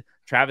drafted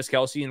Travis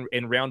Kelce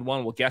in round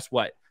 1, well, guess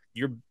what?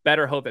 You're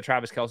better hope that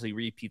Travis Kelce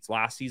repeats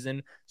last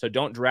season. So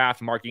don't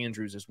draft Mark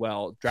Andrews as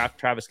well. Draft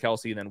Travis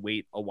Kelce and then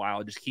wait a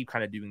while. Just keep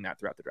kind of doing that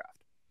throughout the draft.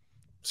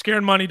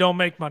 Scared money don't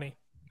make money.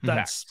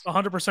 That's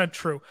 100%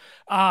 true.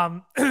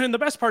 And the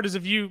best part is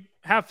if you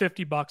have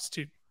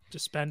 $50 to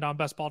spend on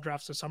best ball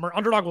drafts this summer,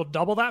 Underdog will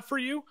double that for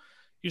you.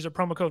 Use a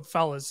promo code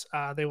fellas.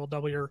 They will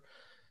double your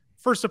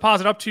first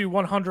deposit up to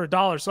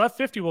 $100. So that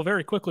 50 will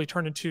very quickly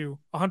turn into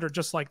 100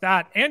 just like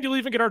that. And you'll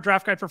even get our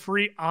draft guide for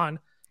free on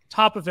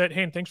top of it.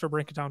 Hey, and thanks for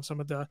breaking down some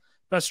of the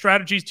best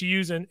strategies to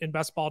use in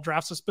best ball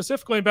drafts, so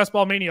specifically in Best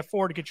Ball Mania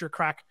 4 to get your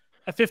crack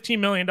at $15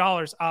 million.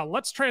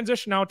 Let's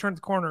transition now, turn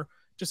the corner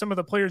to some of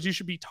the players you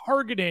should be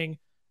targeting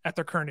at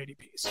their current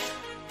ADPs.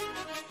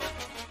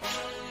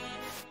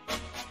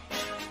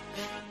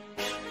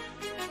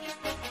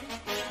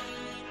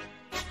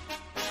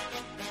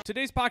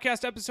 Today's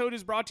podcast episode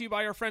is brought to you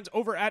by our friends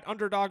over at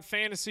Underdog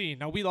Fantasy.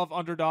 Now, we love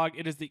Underdog.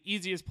 It is the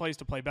easiest place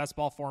to play best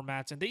ball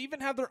formats, and they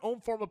even have their own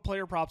form of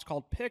player props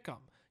called Pick'em.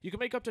 You can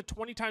make up to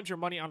 20 times your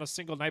money on a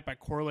single night by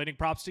correlating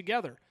props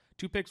together.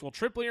 2 picks will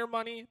triple your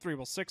money, 3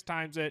 will 6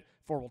 times it,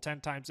 4 will 10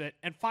 times it,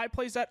 and 5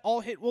 plays that all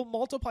hit will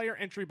multiply your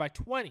entry by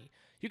 20.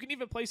 You can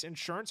even place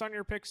insurance on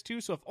your picks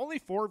too, so if only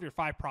 4 of your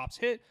 5 props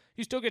hit,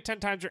 you still get 10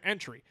 times your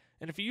entry.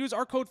 And if you use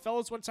our code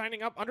fellas when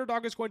signing up,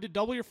 Underdog is going to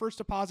double your first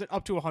deposit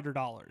up to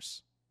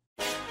 $100.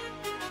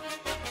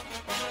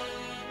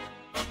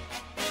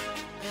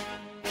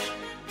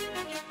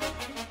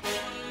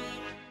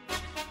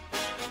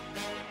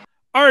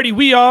 Alrighty,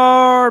 we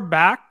are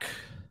back.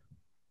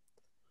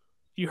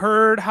 You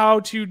heard how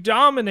to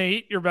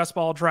dominate your best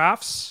ball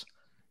drafts.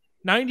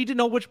 Now you need to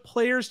know which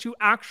players to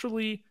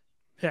actually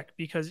pick,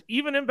 because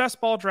even in best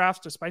ball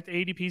drafts, despite the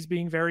ADPs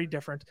being very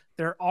different,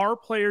 there are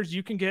players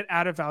you can get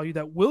added value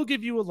that will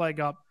give you a leg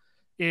up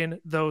in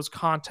those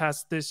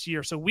contests this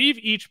year. So we've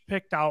each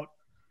picked out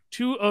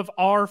 2 of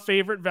our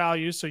favorite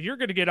values. So you're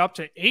going to get up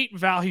to 8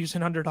 values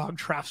in Underdog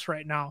drafts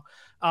right now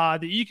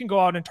that you can go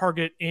out and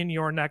target in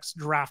your next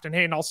draft. And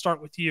hey, and I'll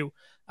start with you.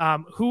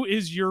 Who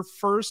is your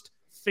first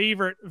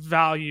favorite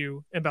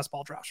value in best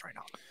ball drafts right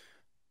now?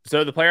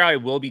 So the player I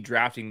will be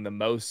drafting the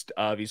most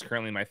of, he's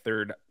currently my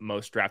third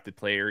most drafted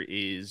player,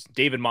 is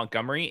David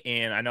Montgomery.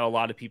 And I know a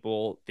lot of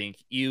people think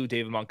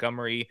David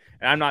Montgomery,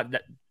 and I'm not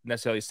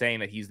necessarily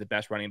saying that he's the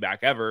best running back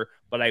ever,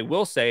 but I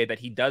will say that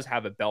he does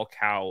have a bell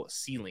cow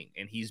ceiling,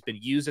 and he's been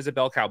used as a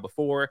bell cow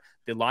before.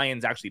 The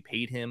Lions actually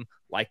paid him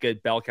like a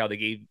bell cow. They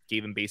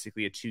gave him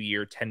basically a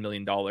 2-year, $10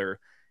 million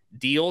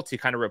deal to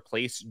kind of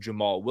replace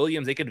Jamal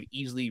Williams. They could have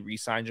easily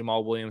re-signed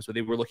Jamal Williams, but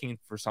they were looking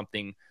for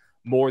something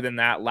more than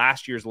that.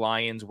 Last year's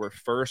Lions were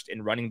first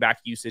in running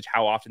back usage,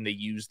 how often they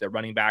use their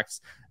running backs.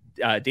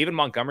 David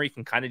Montgomery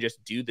can kind of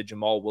just do the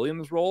Jamal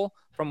Williams role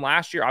from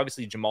last year.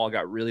 Obviously, Jamal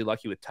got really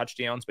lucky with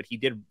touchdowns, but he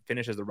did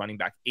finish as the running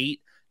back 8.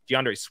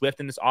 DeAndre Swift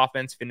in this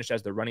offense finished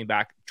as the running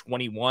back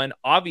 21.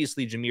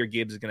 Obviously, Jahmyr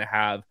Gibbs is going to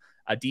have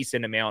a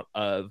decent amount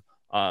of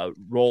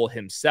role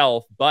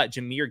himself, but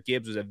Jahmyr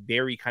Gibbs was a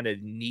very kind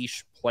of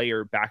niche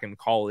player back in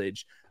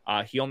college.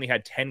 He only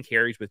had 10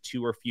 carries with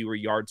 2 or fewer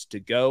yards to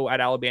go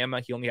at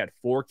Alabama. He only had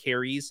 4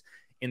 carries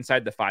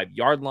inside the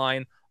 5-yard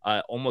line.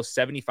 Almost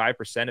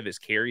 75% of his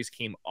carries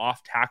came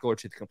off tackle or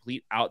to the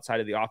complete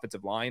outside of the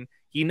offensive line.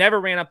 He never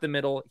ran up the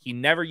middle. He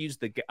never used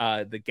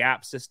the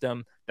gap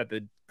system that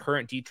the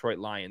current Detroit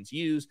Lions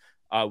use.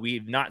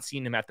 We've not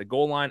seen him at the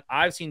goal line.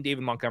 I've seen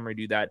David Montgomery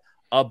do that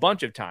a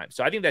bunch of times.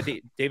 So I think that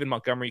David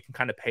Montgomery can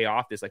kind of pay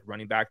off this like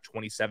running back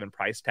 27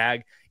 price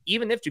tag,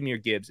 even if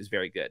Jahmyr Gibbs is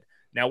very good.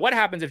 Now, what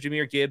happens if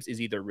Jahmyr Gibbs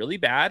is either really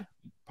bad,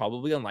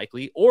 probably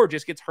unlikely, or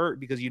just gets hurt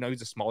because,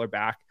 he's a smaller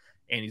back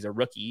and he's a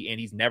rookie and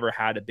he's never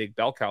had a big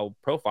bell cow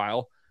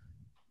profile?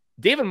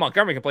 David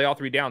Montgomery can play all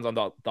 3 downs on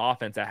the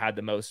offense that had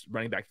the most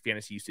running back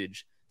fantasy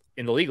usage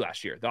in the league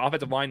last year. The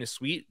offensive line is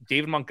sweet.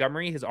 David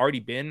Montgomery has already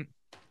been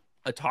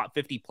a top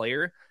 50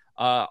 player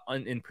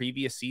in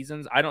previous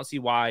seasons. I don't see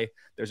why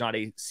there's not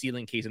a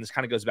ceiling case. And this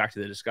kind of goes back to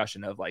the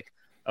discussion of like,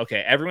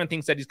 okay, everyone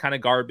thinks that he's kind of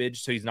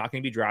garbage, so he's not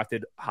going to be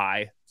drafted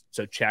high.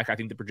 So check. I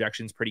think the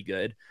projection's pretty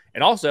good.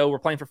 And also, we're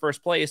playing for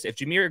first place. If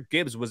Jahmyr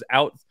Gibbs was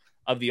out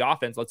of the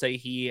offense, let's say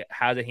he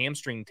has a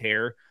hamstring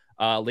tear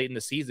late in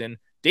the season,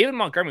 David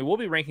Montgomery will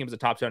be ranking him as a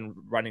top 10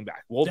 running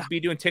back. We'll be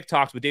doing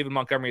TikToks with David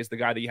Montgomery as the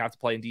guy that you have to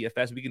play in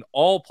DFS. We can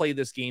all play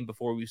this game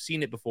before. We've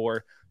seen it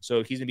before.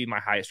 So he's going to be my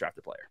highest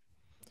drafted player.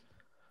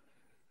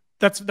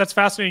 That's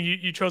fascinating.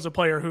 You chose a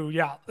player who,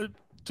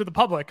 to the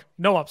public,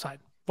 no upside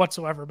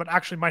whatsoever, but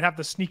actually might have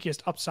the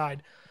sneakiest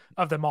upside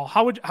of them all.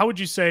 How would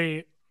you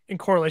say, in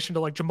correlation to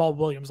like Jamal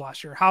Williams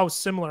last year, how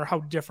similar, how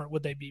different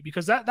would they be?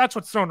 Because that's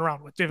what's thrown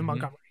around with David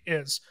Montgomery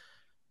is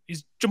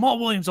he's Jamal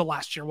Williams of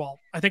last year. Well,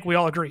 I think we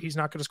all agree he's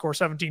not going to score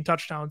 17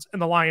 touchdowns,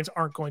 and the Lions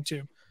aren't going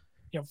to,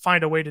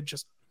 find a way to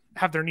just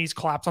have their knees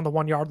collapse on the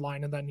 1-yard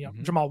line, and then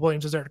Jamal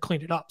Williams is there to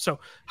clean it up. So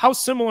how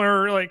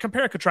similar, like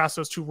compare and contrast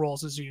those two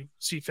roles as you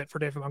see fit for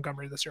David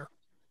Montgomery this year?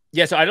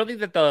 Yeah, so I don't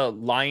think that the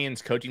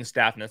Lions coaching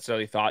staff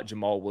necessarily thought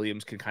Jamal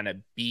Williams could kind of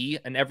be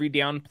an every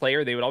down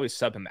player. They would always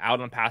sub him out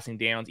on passing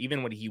downs.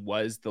 Even when he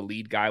was the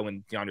lead guy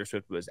when DeAndre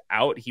Swift was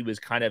out, he was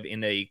kind of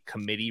in a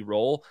committee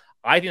role.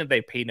 I think that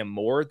they paid him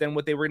more than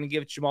what they were going to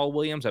give Jamal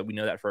Williams. We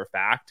know that for a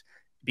fact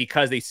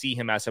because they see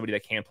him as somebody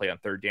that can play on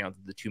third downs,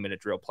 the 2-minute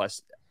drill,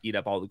 plus eat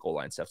up all the goal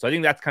line stuff. So I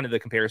think that's kind of the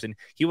comparison.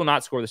 He will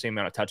not score the same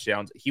amount of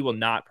touchdowns. He will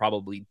not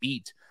probably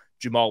beat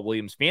Jamal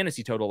Williams'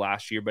 fantasy total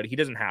last year, but he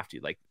doesn't have to.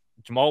 Like,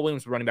 Jamal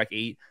Williams, running back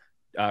 8.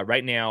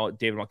 Right now,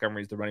 David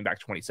Montgomery is the running back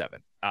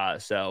 27.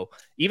 So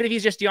even if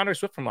he's just DeAndre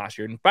Swift from last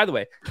year, and by the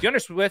way,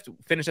 DeAndre Swift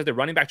finished as the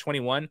running back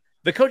 21,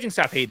 the coaching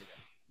staff hated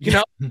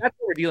him. That's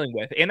what we're dealing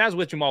with. And that's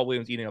with Jamal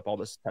Williams eating up all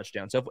this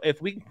touchdowns. So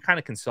if we can kind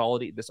of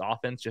consolidate this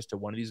offense just to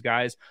one of these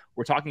guys,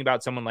 we're talking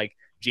about someone like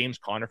James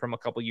Conner from a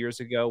couple years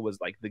ago was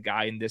like the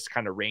guy in this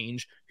kind of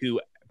range who,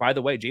 by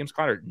the way, James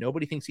Conner,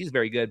 nobody thinks he's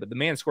very good, but the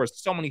man scores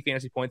so many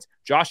fantasy points.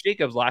 Josh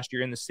Jacobs last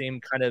year in the same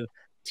kind of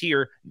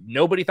tier,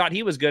 nobody thought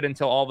he was good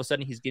until all of a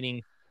sudden he's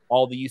getting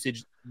all the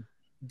usage.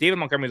 David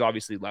Montgomery is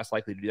obviously less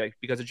likely to do that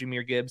because of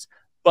Jahmyr Gibbs,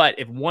 but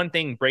if one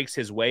thing breaks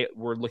his way,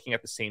 we're looking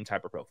at the same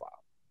type of profile.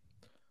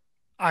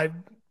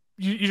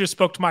 You just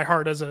spoke to my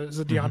heart as a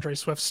DeAndre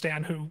Swift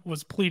stan who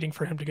was pleading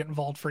for him to get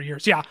involved for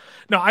years. Yeah,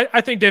 no,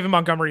 I think David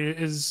Montgomery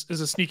is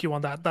a sneaky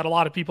one that a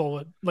lot of people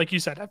would, like you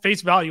said, at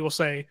face value will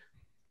say,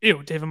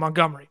 ew, David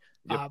Montgomery.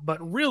 Yep.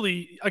 But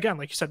really, again,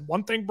 like you said,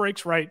 one thing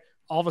breaks right,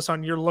 all of a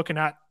sudden you're looking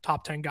at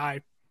top 10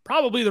 guy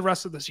probably the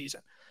rest of the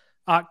season.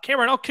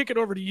 Cameron, I'll kick it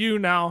over to you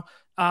now.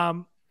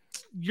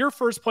 Your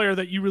first player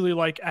that you really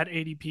like at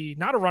ADP,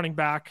 not a running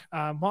back,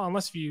 well,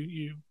 unless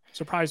you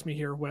surprise me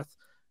here with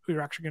who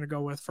you're actually going to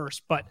go with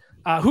first. But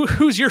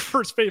who's your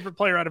first favorite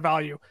player out of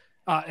value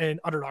in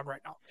Underdog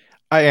right now?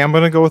 I am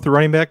going to go with the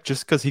running back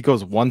just because he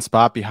goes one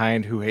spot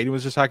behind who Hayden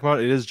was just talking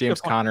about. It is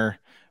James Conner.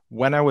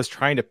 When I was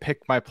trying to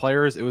pick my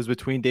players, it was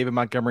between David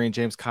Montgomery and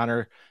James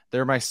Conner.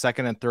 They're my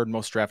second and third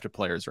most drafted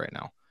players right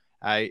now.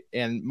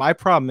 And my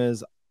problem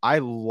is I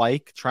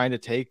like trying to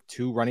take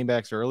 2 running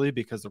backs early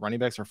because the running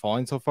backs are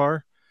falling so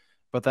far.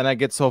 But then I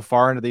get so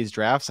far into these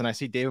drafts and I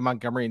see David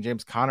Montgomery and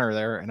James Conner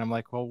there. And I'm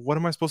like, well, what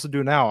am I supposed to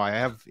do now? I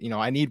have,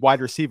 I need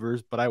wide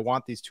receivers, but I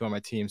want these 2 on my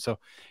team. So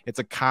it's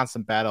a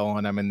constant battle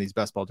when I'm in these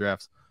best ball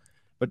drafts.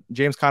 But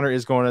James Conner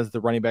is going as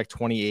the running back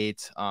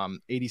 28,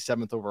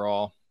 87th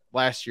overall.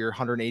 Last year,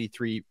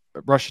 183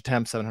 rush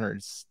attempts,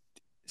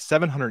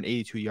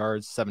 782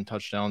 yards, 7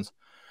 touchdowns,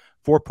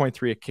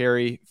 4.3 a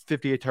carry,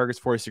 58 targets,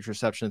 46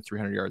 receptions,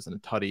 300 yards, and a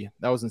tutty.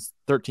 That was in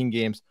 13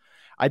 games.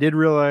 I did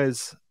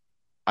realize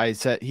I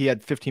said he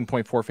had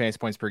 15.4 fantasy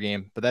points per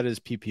game, but that is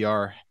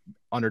PPR.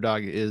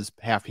 Underdog is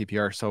half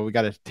PPR, so we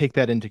got to take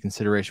that into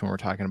consideration when we're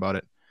talking about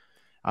it.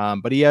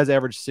 But he has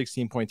averaged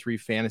 16.3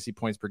 fantasy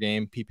points per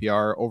game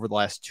PPR over the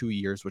last 2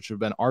 years, which would have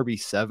been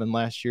RB7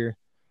 last year.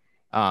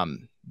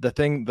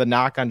 The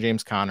knock on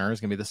James Conner is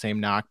going to be the same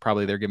knock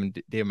probably they're giving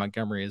David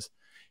Montgomery is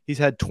he's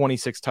had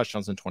 26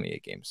 touchdowns in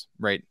 28 games,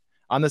 right?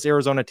 On this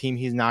Arizona team,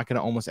 he's not going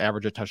to almost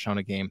average a touchdown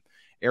a game.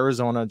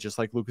 Arizona, just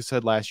like Lucas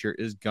said last year,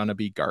 is going to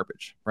be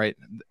garbage, right?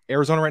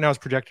 Arizona right now is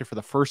projected for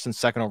the 1st and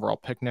 2nd overall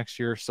pick next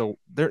year. So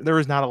there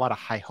is not a lot of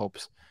high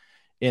hopes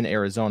in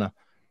Arizona.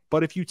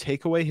 But if you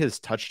take away his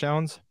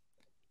touchdowns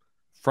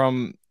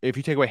if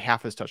you take away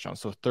half his touchdowns,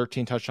 so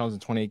 13 touchdowns in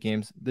 28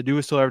 games, the dude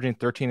is still averaging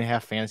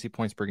 13.5 fantasy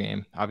points per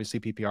game, obviously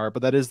PPR,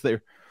 but that is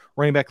the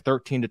running back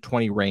 13 to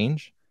 20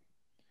 range.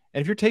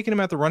 And if you're taking him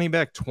at the running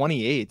back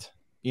 28,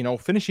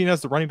 finishing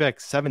as the running back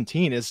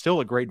 17 is still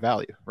a great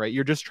value, right?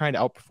 You're just trying to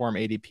outperform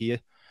ADP.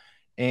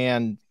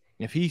 And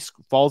if he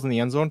falls in the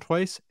end zone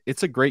twice,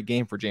 it's a great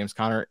game for James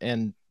Conner.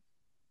 And,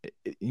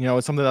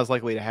 it's something that's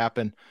likely to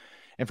happen.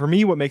 And for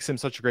me, what makes him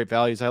such a great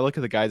value is I look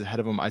at the guys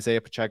ahead of him,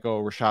 Isaiah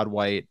Pacheco, Rashad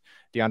White,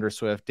 DeAndre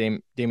Swift,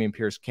 Damian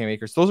Pierce, Cam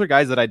Akers. Those are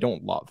guys that I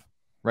don't love,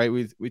 right?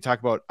 We talk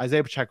about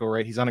Isaiah Pacheco,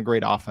 right? He's on a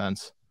great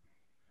offense,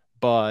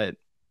 but,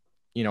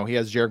 he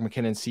has Jerick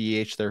McKinnon,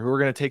 CEH there, who are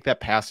going to take that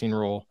passing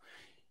role.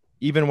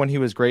 Even when he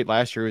was great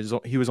last year,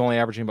 he was only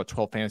averaging about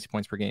 12 fantasy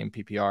points per game,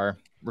 PPR.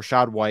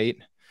 Rashad White,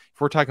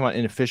 if we're talking about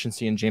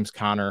inefficiency in James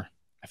Conner,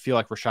 I feel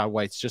like Rashad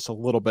White's just a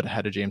little bit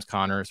ahead of James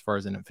Conner as far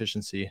as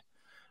inefficiency.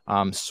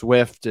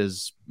 Swift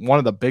is one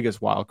of the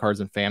biggest wild cards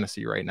in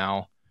fantasy right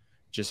now.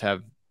 Just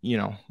have,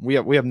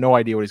 we have no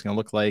idea what he's going to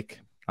look like.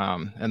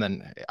 And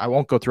then I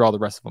won't go through all the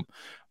rest of them.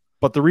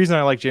 But the reason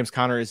I like James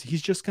Conner is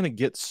he's just going to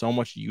get so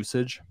much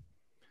usage.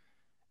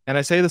 And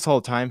I say this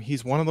all the time.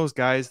 He's one of those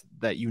guys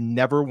that you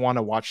never want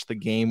to watch the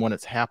game when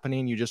it's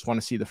happening. You just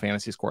want to see the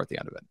fantasy score at the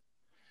end of it.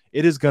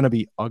 It is going to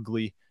be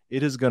ugly.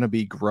 It is going to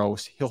be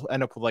gross. He'll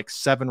end up with like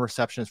 7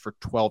 receptions for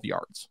 12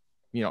 yards.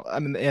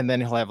 And then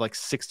he'll have like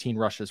 16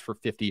 rushes for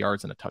 50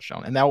 yards and a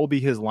touchdown. And that will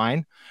be his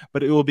line,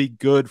 but it will be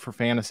good for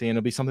fantasy. And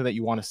it'll be something that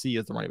you want to see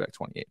as the running back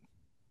 28.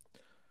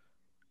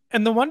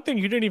 And the one thing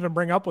you didn't even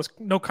bring up was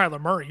no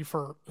Kyler Murray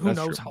for who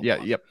knows how long.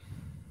 Yeah, yep.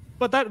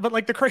 But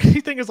like the crazy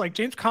thing is like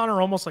James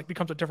Conner almost like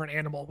becomes a different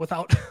animal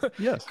without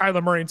yes.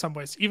 Kyler Murray in some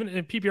ways. Even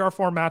in PPR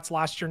formats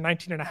last year,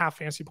 19.5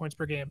 fantasy points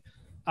per game.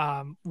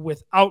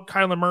 Without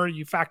Kyler Murray,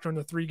 you factor in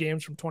the 3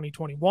 games from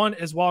 2021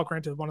 as well.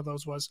 Granted, one of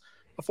those was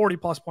a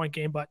 40-plus point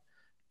game, but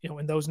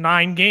in those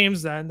 9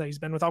 games then that he's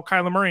been without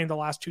Kyler Murray in the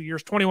last 2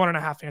 years,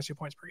 21.5 fantasy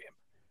points per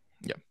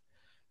game.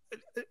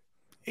 Yeah.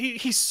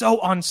 He's so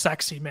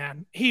unsexy,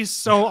 man. He's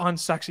so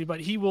unsexy, but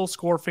he will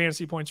score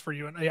fantasy points for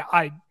you. And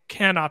I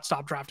cannot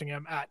stop drafting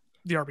him at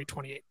the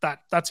RB28.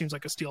 That seems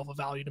like a steal of a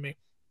value to me.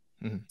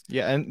 Mm-hmm.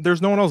 Yeah, and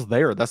there's no one else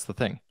there. That's the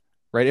thing,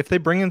 right? If they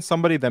bring in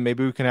somebody, then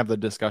maybe we can have the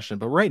discussion.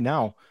 But right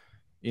now,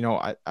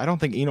 I don't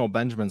think Eno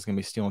Benjamin's going to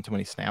be stealing too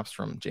many snaps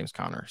from James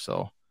Conner.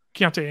 So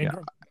Keontae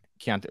Ingram.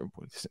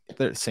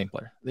 They're the same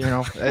player.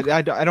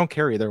 I don't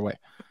care either way.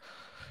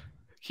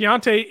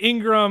 Keontae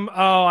Ingram.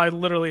 Oh, I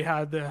literally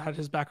had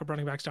his backup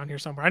running backs down here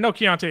somewhere. I know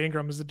Keontae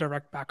Ingram is the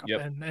direct backup,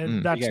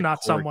 and that's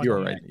not someone.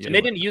 You're right. And they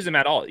didn't use him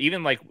at all.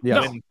 Even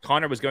when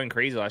Connor was going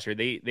crazy last year,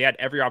 they had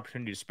every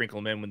opportunity to sprinkle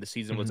him in when the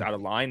season was out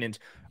of line. And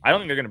I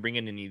don't think they're going to bring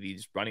in any of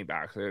these running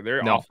backs.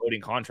 They're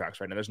offloading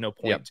contracts right now. There's no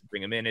point to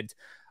bring him in.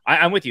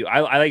 I'm with you.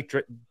 I like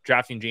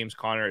drafting James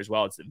Conner as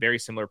well. It's a very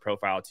similar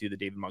profile to the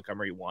David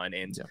Montgomery one.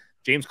 And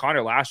James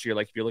Conner last year,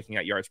 like if you're looking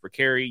at yards per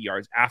carry,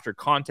 yards after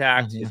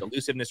contact, his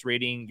elusiveness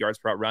rating, yards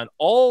per run,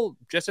 all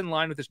just in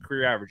line with his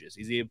career averages.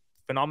 Is he a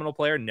phenomenal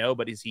player? No,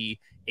 but is he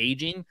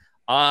aging?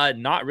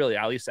 Not really,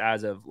 at least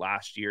as of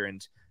last year.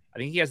 And I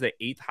think he has the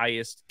 8th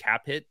highest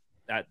cap hit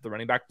at the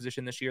running back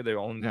position this year. They're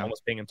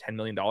almost paying him $10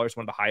 million, one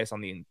of the highest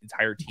on the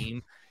entire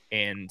team.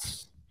 And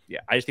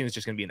I just think it's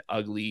just going to be an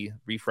ugly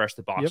refresh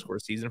the box score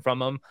season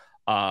from him.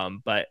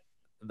 But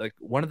like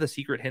one of the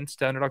secret hints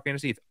to Underdog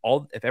Fantasy,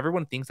 if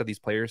everyone thinks that these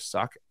players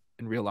suck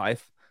in real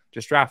life,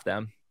 just draft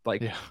them.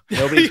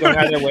 Nobody's going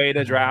out of their way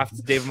to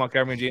draft David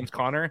Montgomery and James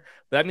Conner.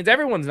 But that means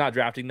everyone's not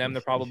drafting them.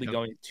 They're probably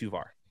going too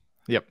far.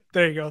 Yep.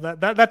 There you go.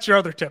 That's your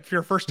other tip. If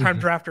you're a first-time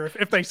drafter,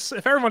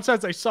 if everyone says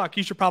they suck,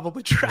 you should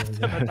probably draft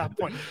them at that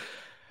point.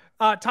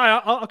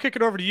 Ty, I'll kick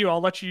it over to you.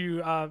 I'll let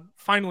you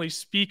finally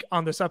speak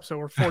on this episode.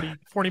 We're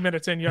 40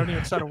 minutes in. You haven't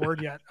even said a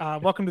word yet.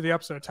 Welcome to the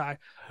episode, Ty.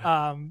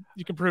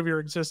 You can prove your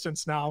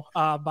existence now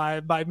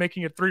by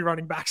making it 3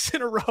 running backs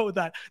in a row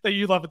that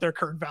you love at their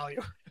current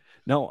value.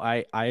 No,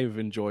 I've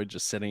enjoyed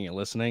just sitting and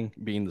listening,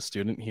 being the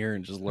student here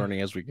and just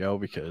learning as we go,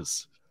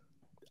 because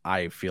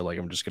I feel like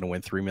I'm just going to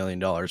win $3 million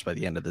by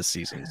the end of this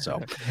season.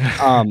 So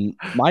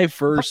my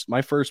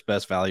first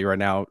best value right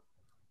now,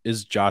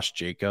 is Josh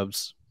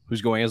Jacobs,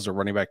 who's going as a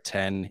running back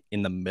 10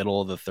 in the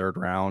middle of the third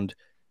round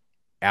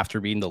after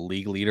being the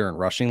league leader in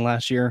rushing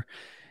last year.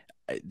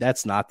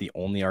 That's not the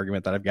only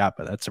argument that I've got,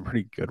 but that's a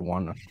pretty good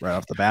one right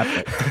off the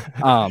bat.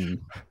 But,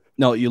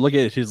 no, you look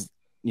at his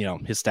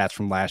stats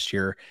from last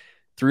year,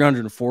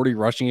 340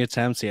 rushing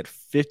attempts. He had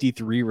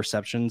 53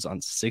 receptions on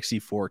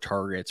 64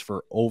 targets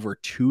for over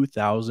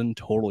 2,000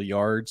 total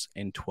yards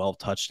and 12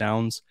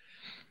 touchdowns.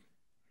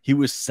 He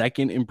was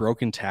second in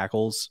broken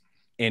tackles.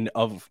 And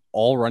of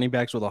all running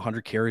backs with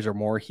 100 carries or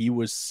more, he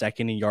was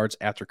second in yards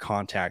after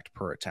contact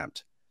per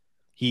attempt.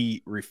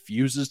 He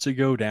refuses to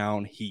go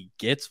down. He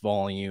gets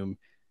volume.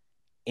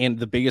 And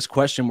the biggest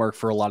question mark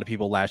for a lot of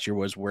people last year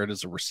was, where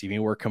does the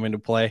receiving work come into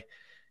play?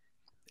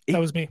 That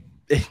was me.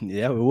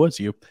 Yeah, it was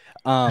you.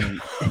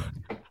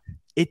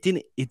 It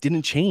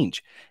didn't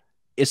change.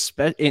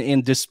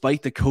 And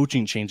despite the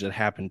coaching change that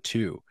happened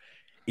too,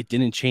 it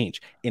didn't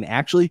change. And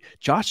actually,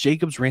 Josh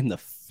Jacobs ran the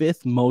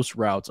 5th most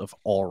routes of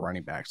all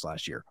running backs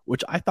last year,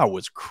 which I thought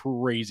was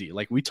crazy.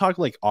 Like, we talk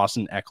like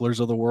Austin Eckler's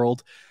of the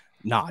world.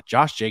 Nah,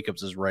 Josh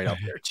Jacobs is right up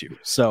there too.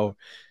 So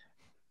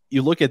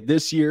you look at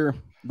this year,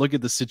 look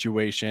at the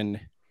situation.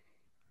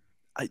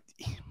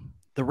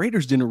 The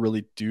Raiders didn't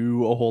really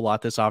do a whole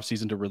lot this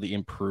offseason to really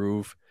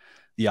improve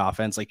the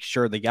offense. Like,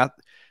 sure, they got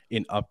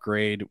an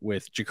upgrade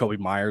with Jacoby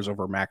Myers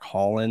over Mac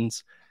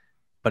Hollins,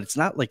 but it's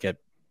not like a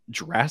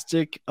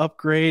drastic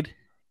upgrade.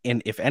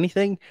 And if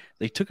anything,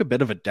 they took a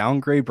bit of a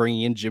downgrade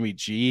bringing in Jimmy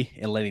G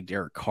and letting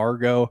Derek Carr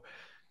go.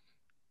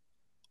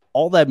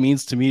 All that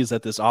means to me is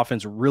that this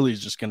offense really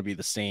is just going to be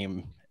the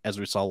same as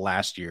we saw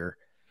last year.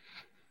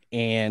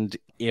 And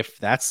if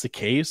that's the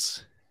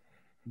case,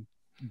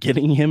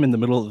 getting him in the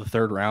middle of the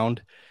third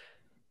round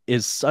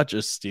is such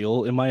a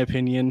steal, in my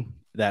opinion,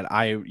 that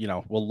I,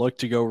 will look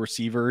to go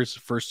receivers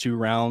first 2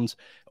 rounds,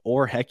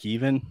 or heck,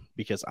 even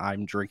because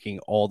I'm drinking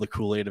all the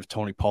Kool-Aid of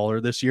Tony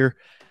Pollard this year,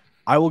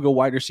 I will go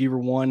wide receiver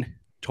 1,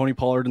 Tony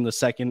Pollard in the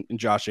 2nd, and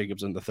Josh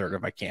Jacobs in the 3rd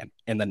if I can.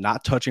 And then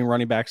not touching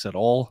running backs at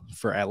all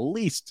for at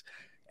least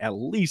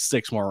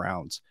 6 more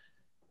rounds,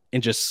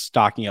 and just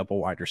stocking up a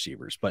wide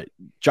receivers. But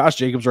Josh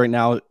Jacobs right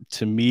now,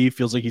 to me,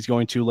 feels like he's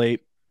going too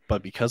late.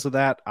 But because of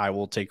that, I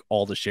will take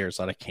all the shares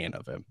that I can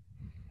of him.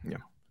 Yeah,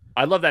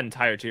 I love that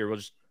entire tier.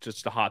 We'll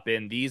just to hop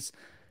in these.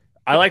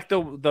 I like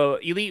the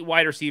elite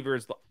wide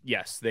receivers.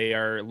 Yes, they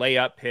are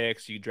layup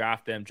picks. You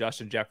draft them.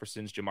 Justin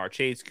Jefferson's, Jamar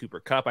Chase, Cooper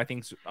Kupp, I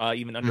think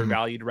even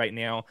undervalued right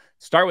now.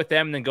 Start with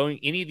them, and then going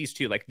any of these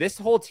two. Like, this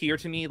whole tier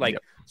to me, like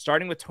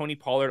starting with Tony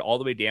Pollard all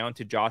the way down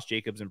to Josh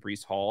Jacobs and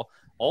Breece Hall.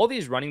 All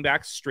these running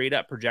backs straight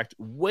up project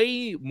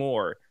way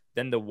more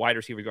than the wide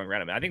receiver going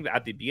around him. And I think that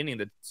at the beginning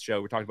of the show,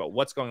 we're talking about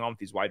what's going on with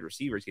these wide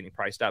receivers getting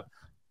priced up.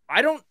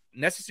 I don't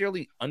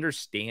necessarily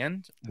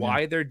understand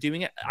why they're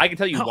doing it. I can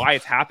tell you why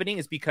it's happening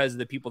is because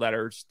the people that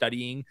are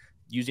studying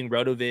using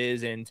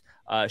RotoViz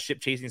and ship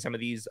chasing some of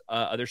these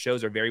other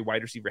shows are very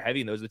wide receiver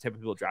heavy, and those are the type of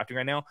people drafting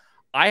right now.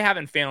 I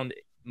haven't found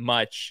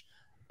much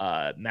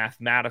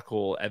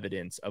mathematical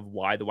evidence of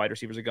why the wide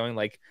receivers are going.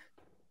 Like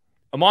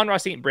Amon-Ra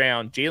St.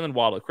 Brown, Jalen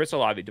Waddle, Chris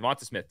Olave,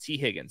 Devonta Smith, T.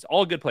 Higgins,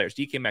 all good players.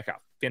 DK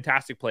Metcalf,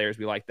 fantastic players.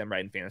 We like them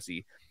right in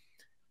fantasy.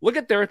 Look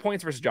at their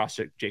points versus Josh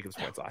Jacobs'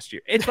 points last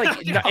year. It's like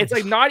it's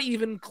like not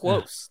even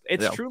close.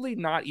 It's truly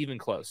not even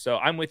close. So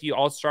I'm with you.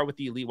 I'll start with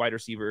the elite wide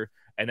receiver,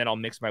 and then I'll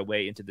mix my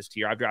way into this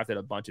tier. I've drafted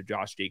a bunch of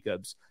Josh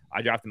Jacobs.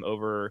 I drafted them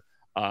over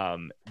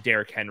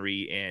Derrick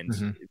Henry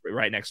and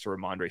right next to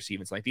Ramondre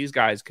Stevenson. Like, these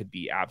guys could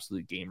be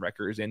absolute game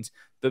wreckers. And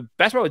the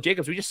best part with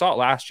Jacobs, we just saw it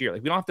last year.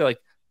 Like, we don't have to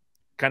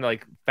kind of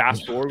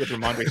fast forward with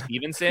Ramondre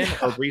Stevenson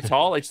or Breece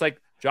Hall. It's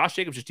like Josh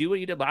Jacobs, just do what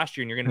you did last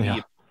year, and you're going to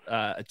be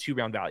a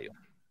 2-round value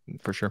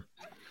for sure.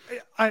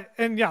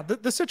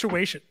 The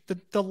situation,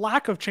 the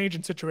lack of change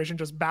in situation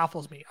just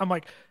baffles me. I'm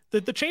like,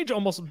 the change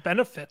almost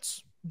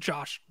benefits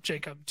Josh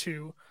Jacob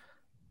to,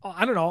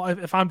 I don't know,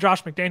 if I'm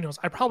Josh McDaniels,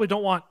 I probably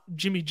don't want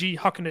Jimmy G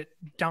hucking it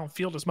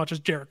downfield as much as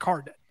Derek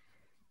Carr did.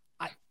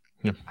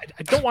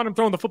 I don't want him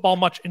throwing the football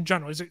much in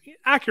general. He's an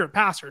accurate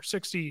passer,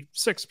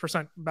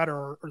 66% better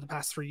over the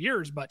past 3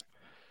 years, but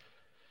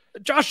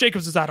Josh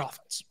Jacobs is that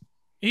offense.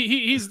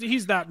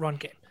 He's that run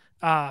game.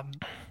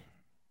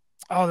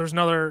 There's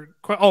another.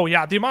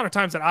 The amount of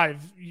times that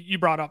you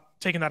brought up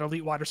taking that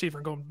elite wide receiver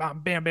and going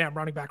bam, bam,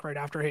 running back right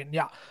after Hayden.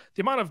 Yeah,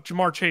 the amount of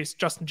Jamar Chase,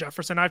 Justin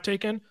Jefferson I've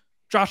taken,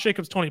 Josh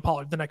Jacobs, Tony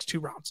Pollard the next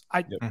 2 rounds.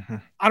 I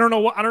don't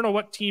know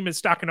what team is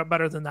stacking up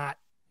better than that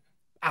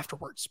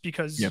afterwards,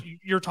 because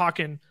you're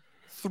talking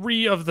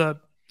 3 of the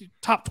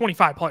top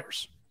 25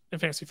 players in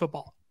fantasy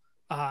football,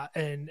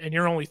 and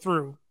you're only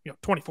through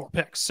 24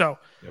 picks. So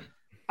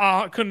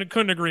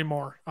couldn't agree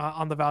more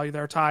on the value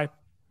there, Ty.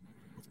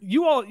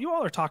 You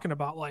all are talking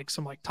about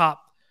some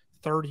top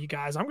 30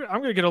 guys. I'm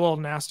gonna get a little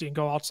nasty and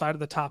go outside of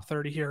the top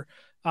 30 here.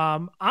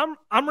 I'm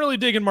really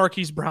digging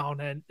Marquise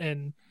Brown,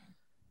 and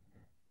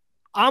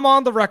I'm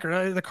on the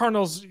record. The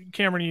Cardinals,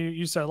 Cameron,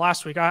 you said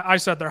last week. I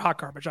said they're hot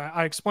garbage.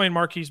 I explained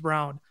Marquise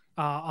Brown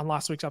on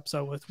last week's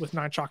episode with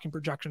 9 shocking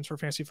projections for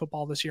fantasy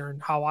football this year, and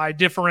how I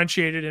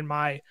differentiated in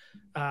my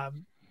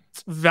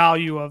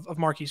value of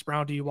Marquise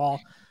Brown to you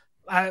all.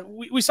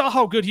 we saw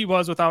how good he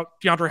was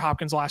without DeAndre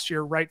Hopkins last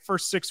year, right?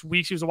 First 6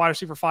 weeks, he was a wide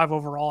receiver 5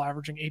 overall,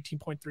 averaging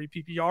 18.3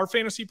 PPR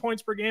fantasy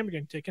points per game.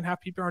 Again, taking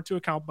half PPR into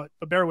account, but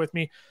bear with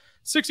me.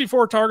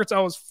 64 targets. I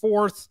was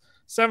 4th,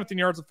 7th in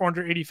yards with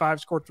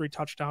 485, scored 3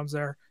 touchdowns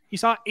there. He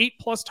saw 8+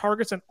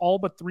 targets in all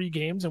but 3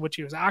 games in which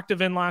he was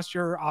active in last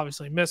year.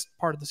 Obviously missed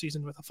part of the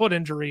season with a foot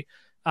injury.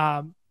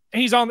 And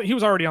he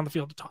was already on the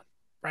field a ton,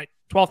 right?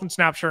 12th in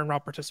snap share and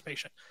route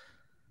participation.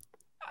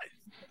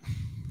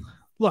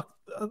 Look,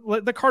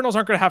 the Cardinals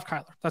aren't going to have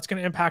Kyler. That's going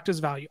to impact his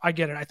value. I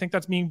get it. I think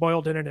that's being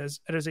boiled in at his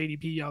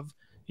ADP of,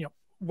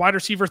 wide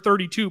receiver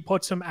 32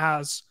 puts him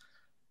as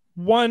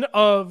one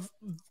of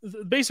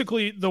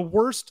basically the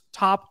worst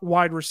top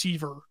wide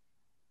receiver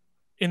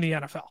in the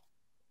NFL.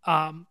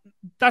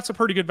 That's a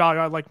pretty good value.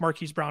 I like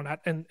Marquise Brown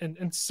at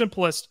in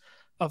simplest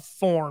of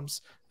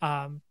forms.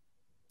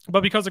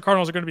 But because the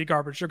Cardinals are going to be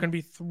garbage, they're going to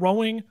be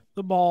throwing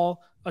the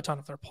ball a ton.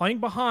 If they're playing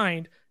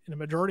behind in a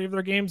majority of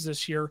their games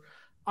this year,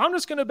 I'm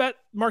just going to bet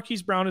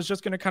Marquise Brown is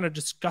just going to kind of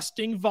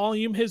disgusting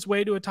volume his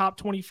way to a top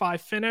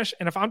 25 finish.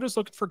 And if I'm just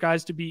looking for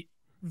guys to be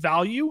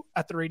value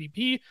at their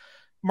ADP,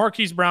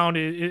 Marquise Brown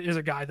is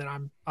a guy that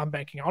I'm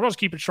banking on. I'll just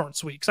keep it short and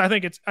sweet because I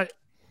think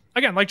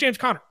again, like James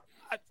Conner,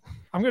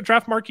 I'm going to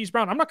draft Marquise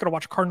Brown. I'm not going to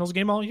watch a Cardinals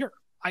game all year.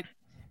 I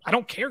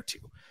don't care to.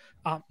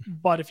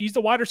 But if he's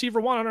the wide receiver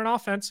 1 on an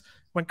offense,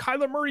 when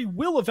Kyler Murray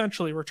will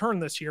eventually return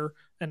this year,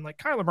 and like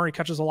Kyler Murray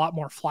catches a lot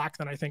more flack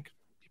than I think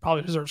he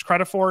probably deserves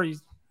credit for.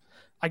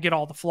 I get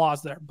all the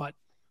flaws there, but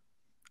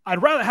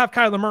I'd rather have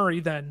Kyler Murray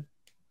than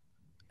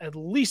at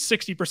least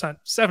 60%,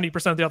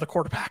 70% of the other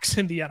quarterbacks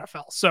in the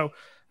NFL. So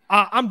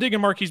I'm digging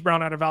Marquise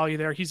Brown out of value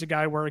there. He's a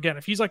guy where, again,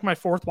 if he's like my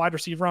 4th wide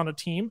receiver on a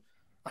team,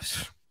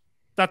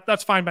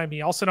 that's fine by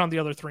me. I'll sit on the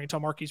other 3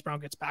 until Marquise Brown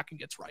gets back and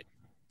gets right.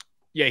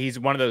 Yeah, he's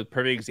one of the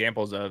perfect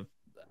examples of,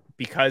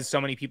 because so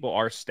many people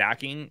are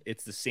stacking,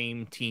 it's the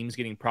same teams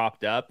getting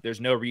propped up.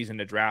 There's no reason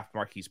to draft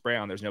Marquise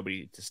Brown. There's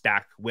nobody to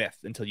stack with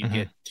until you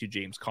get to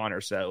James Conner.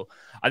 So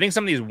I think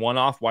some of these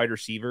one-off wide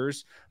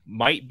receivers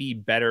might be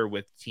better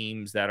with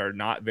teams that are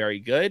not very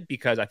good,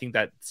 because I think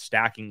that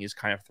stacking is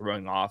kind of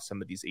throwing off some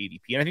of these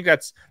ADP. And I think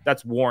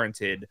that's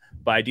warranted,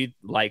 but I do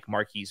like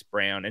Marquise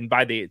Brown. And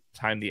by the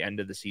time the end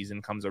of the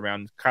season comes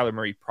around, Kyler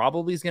Murray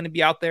probably is going to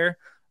be out there.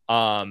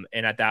 And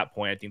at that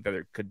point, I think that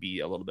there could be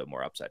a little bit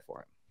more upside for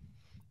him.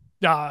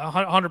 Yeah,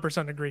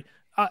 100% agree.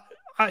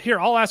 Here,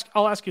 I'll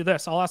ask you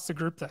this. I'll ask the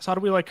group this. How do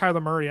we like Kyler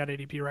Murray at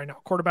ADP right now?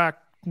 Quarterback.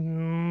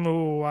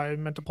 No, I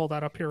meant to pull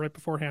that up here right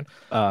beforehand.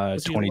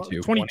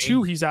 22.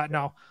 22 he's at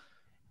now.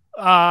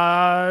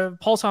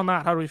 Pulse on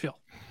that. How do we feel?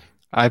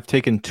 I've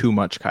taken too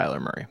much Kyler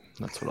Murray.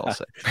 That's what I'll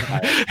say.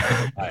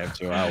 I have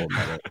too. I will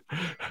admit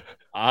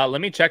it. Let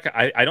me check.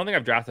 I don't think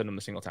I've drafted him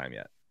a single time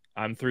yet.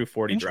 I'm through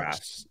 40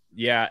 drafts.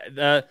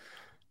 Yeah.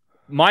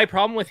 My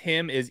problem with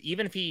him is,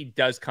 even if he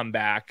does come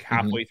back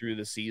halfway through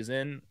the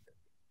season,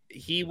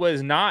 he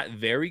was not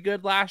very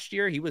good last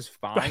year. He was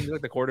fine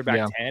with the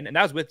quarterback 10, and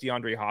that was with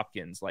DeAndre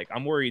Hopkins. Like,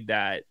 I'm worried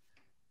that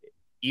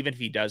even if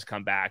he does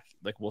come back,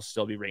 like, we'll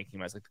still be ranking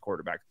him as like the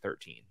quarterback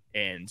 13.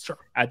 And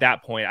at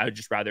that point, I would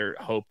just rather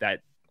hope that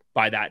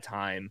by that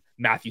time,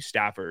 Matthew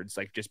Stafford's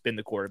like just been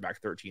the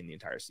quarterback 13 the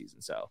entire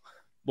season. So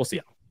we'll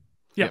see.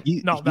 Yeah.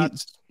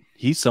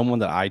 He's someone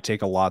that I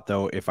take a lot,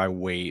 though, if I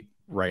wait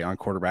right on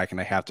quarterback and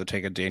I have to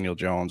take a Daniel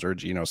Jones or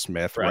Geno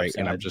Smith, right?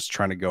 And I'm just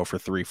trying to go for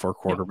 3-4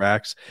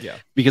 quarterbacks. Yeah.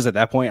 Because at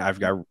that point, I've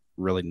got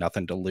really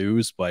nothing to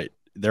lose. But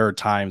there are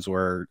times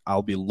where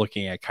I'll be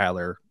looking at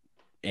Kyler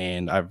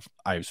and I've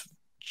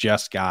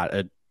just got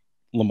a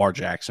Lamar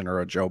Jackson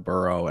or a Joe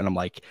Burrow, and I'm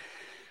like,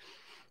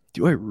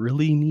 do I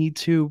really need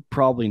to?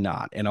 Probably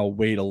not. And I'll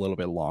wait a little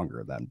bit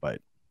longer then.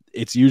 But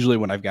it's usually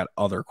when I've got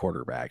other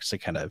quarterbacks to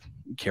kind of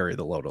carry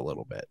the load a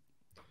little bit.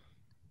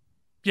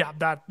 Yeah,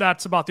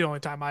 that's about the only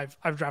time I've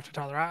drafted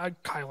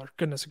Kyler.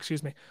 Goodness,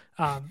 excuse me.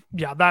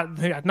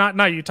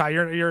 Not you, Ty.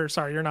 You're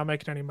sorry. You're not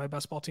making any of my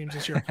best ball teams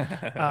this year.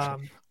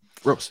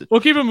 Roasted.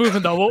 We'll keep it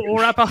moving though. We'll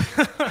wrap out.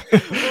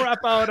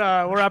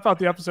 We'll wrap out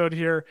the episode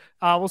here.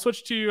 We'll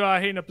switch to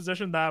Hayden, a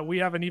position that we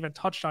haven't even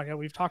touched on yet.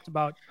 We've talked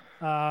about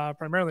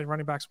primarily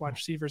running backs, wide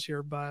receivers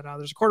here, but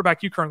there's a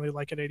quarterback you currently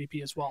like at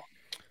ADP as well.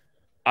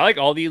 I like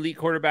all the elite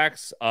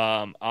quarterbacks.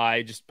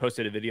 I just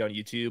posted a video on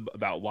YouTube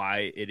about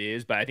why it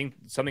is, but I think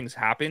something's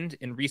happened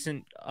in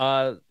recent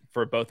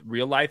for both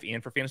real life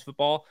and for fantasy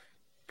football.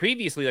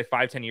 Previously, like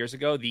 5-10 years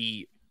ago,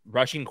 the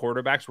rushing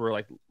quarterbacks were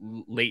like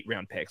late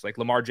round picks. Like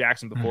Lamar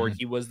Jackson, before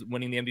he was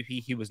winning the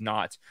MVP, he was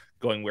not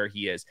going where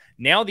he is.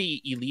 Now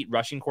the elite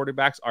rushing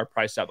quarterbacks are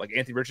priced up. Like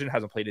Anthony Richardson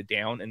hasn't played it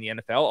down in the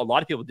NFL. A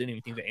lot of people didn't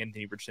even think that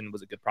Anthony Richardson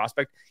was a good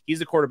prospect. He's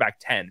a quarterback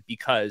 10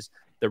 because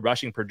the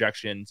rushing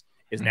projections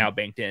is now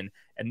banked in.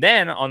 And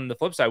then on the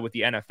flip side with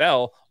the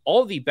NFL,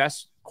 all the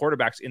best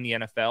quarterbacks in the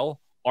NFL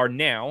are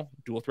now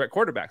dual threat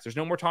quarterbacks. There's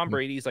no more Tom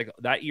Brady's. Like,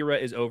 that era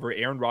is over.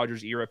 Aaron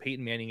Rodgers era,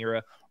 Peyton Manning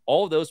era,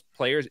 all of those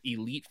players,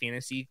 elite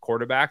fantasy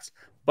quarterbacks,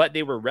 but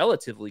they were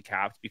relatively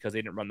capped because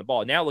they didn't run the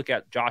ball. Now look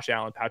at Josh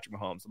Allen, Patrick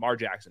Mahomes, Lamar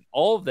Jackson.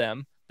 All of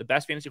them, the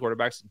best fantasy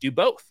quarterbacks, do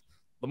both.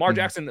 Lamar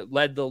Jackson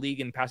led the league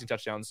in passing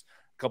touchdowns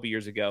couple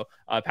years ago.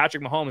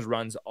 Patrick Mahomes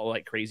runs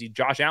like crazy.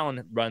 Josh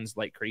Allen runs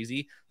like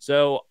crazy.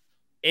 So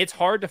it's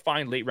hard to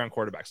find late round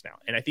quarterbacks now.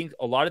 And I think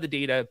a lot of the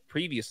data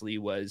previously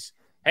was,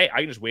 hey,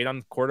 I can just wait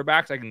on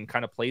quarterbacks. I can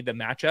kind of play the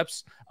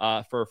matchups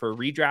for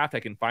redraft. I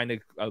can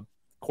find a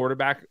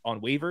quarterback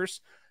on waivers.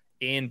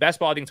 In best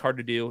ball, I think it's hard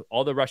to do.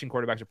 All the rushing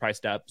quarterbacks are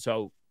priced up.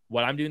 So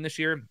what I'm doing this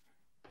year,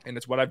 and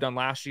it's what I've done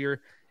last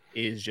year,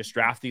 is just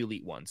draft the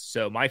elite ones.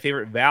 So my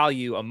favorite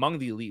value among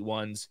the elite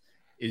ones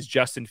is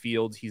Justin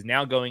Fields. He's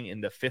now going in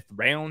the 5th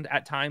round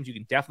at times. You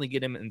can definitely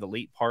get him in the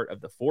late part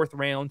of the 4th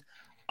round.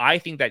 I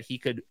think that he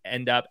could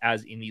end up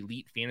as an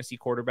elite fantasy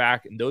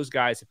quarterback. And those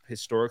guys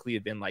historically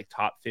have been like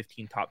top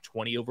 15, top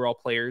 20 overall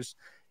players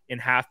in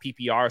half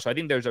PPR. So I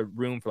think there's a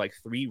room for like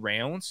 3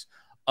 rounds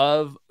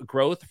of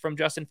growth from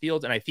Justin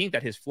Fields. And I think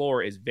that his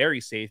floor is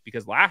very safe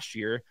because last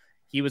year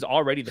he was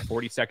already the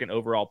 42nd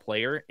overall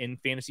player in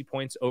fantasy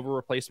points over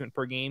replacement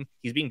per game.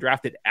 He's being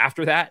drafted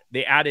after that.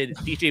 They added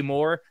DJ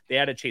Moore. They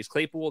added Chase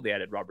Claypool. They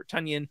added Robert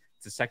Tonyan.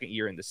 It's the 2nd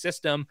year in the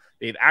system.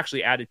 They've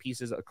actually added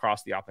pieces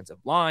across the offensive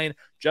line.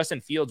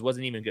 Justin Fields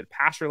wasn't even a good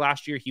passer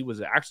last year. He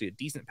was actually a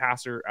decent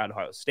passer at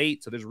Ohio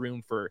State. So there's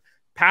room for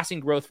passing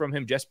growth from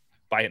him just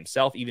by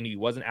himself, even if he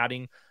wasn't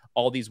adding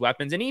all these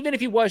weapons. And even if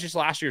he was just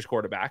last year's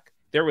quarterback,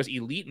 there was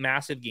elite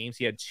massive games.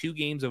 He had 2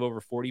 games of over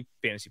 40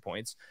 fantasy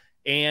points.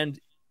 And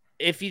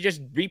if he just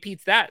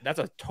repeats that, that's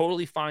a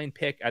totally fine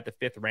pick at the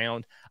 5th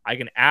round. I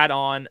can add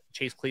on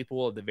Chase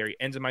Claypool at the very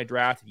ends of my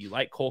draft. If you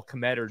like Cole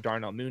Kmet or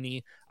Darnell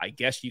Mooney, I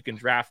guess you can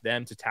draft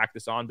them to tack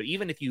this on. But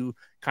even if you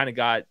kind of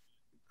got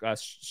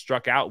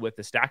struck out with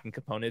the stacking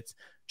components,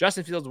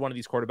 Justin Fields is one of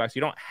these quarterbacks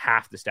you don't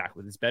have to stack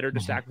with. It's better to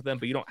stack with them,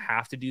 but you don't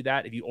have to do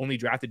that. If you only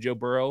drafted Joe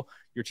Burrow,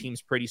 your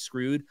team's pretty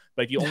screwed.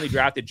 But if you only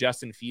drafted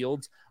Justin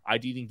Fields, I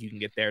do think you can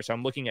get there. So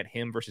I'm looking at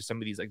him versus some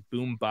of these like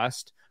boom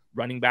bust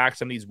running back,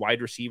 some of these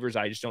wide receivers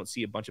I just don't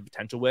see a bunch of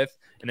potential with.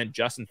 And then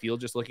Justin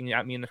Fields just looking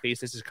at me in the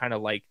face. This is kind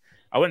of like,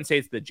 I wouldn't say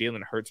it's the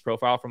Jalen Hurts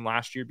profile from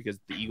last year because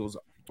the Eagles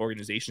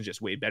organization is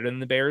just way better than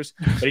the Bears.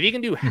 But if you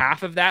can do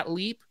half of that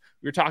leap,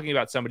 you're talking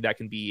about somebody that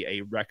can be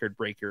a record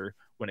breaker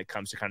when it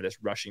comes to kind of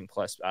this rushing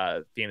plus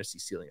fantasy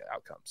ceiling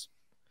outcomes.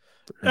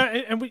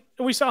 And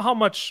we saw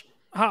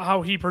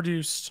how he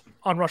produced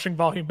on rushing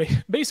volume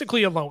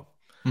basically alone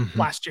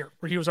last year,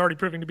 where he was already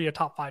proving to be a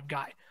top 5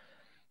 guy.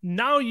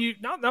 Now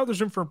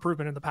there's room for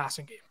improvement in the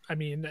passing game. I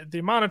mean, the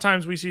amount of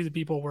times we see the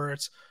people where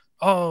it's,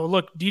 oh,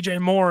 look, DJ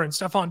Moore and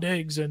Stephon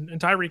Diggs and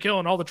Tyreek Hill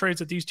and all the trades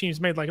that these teams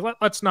made. Like,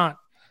 let's not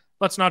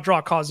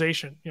draw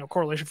causation,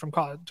 correlation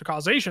to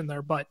causation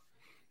there. But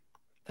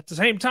at the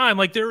same time,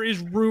 like, there is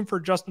room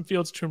for Justin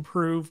Fields to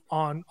improve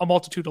on a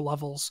multitude of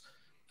levels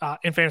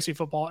in fantasy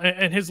football.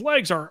 And his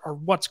legs are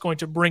what's going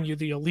to bring you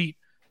the elite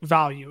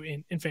value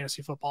in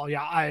fantasy football.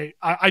 Yeah,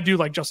 I do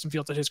like Justin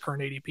Fields at his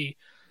current ADP.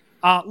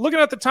 Looking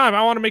at the time,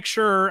 I want to make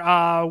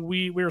sure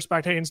we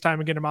respect Hayden's time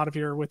and get him out of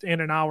here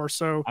within an hour.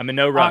 So I'm in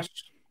no rush.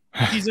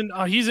 He's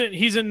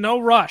in no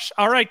rush.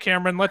 All right,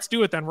 Cameron, let's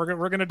do it then.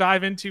 We're gonna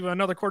dive into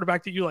another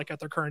quarterback that you like at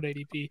their current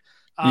ADP.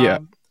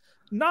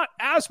 Not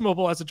as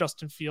mobile as a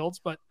Justin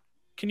Fields, but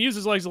can use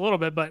his legs a little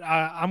bit. But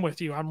I'm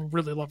with you. I'm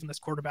really loving this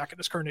quarterback at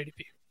his current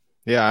ADP.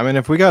 Yeah, I mean,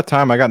 if we got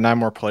time, I got 9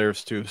 more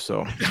players too,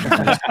 so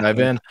just dive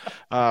in.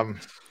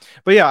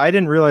 But yeah, I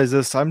didn't realize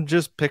this. I'm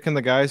just picking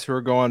the guys who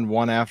are going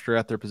one after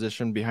at their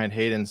position behind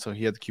Hayden. So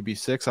he had the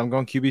QB6. I'm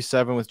going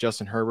QB7 with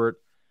Justin Herbert.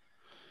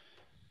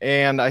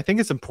 And I think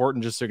it's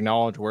important just to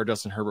acknowledge where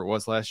Justin Herbert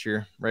was last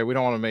year, right? We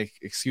don't want to make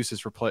excuses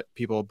for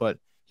people, but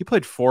he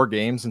played 4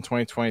 games in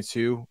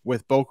 2022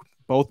 with both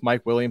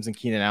Mike Williams and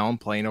Keenan Allen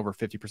playing over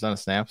 50% of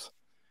snaps.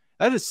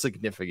 That is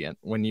significant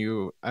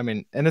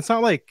and it's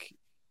not like,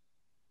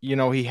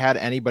 he had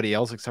anybody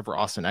else except for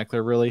Austin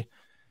Eckler, really.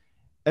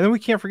 And then we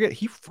can't forget,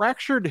 he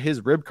fractured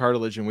his rib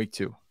cartilage in week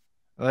 2.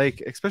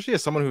 Like, especially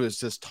as someone who is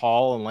just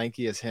tall and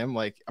lanky as him,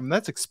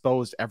 that's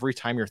exposed every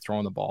time you're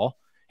throwing the ball.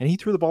 And he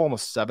threw the ball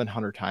almost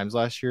 700 times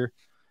last year.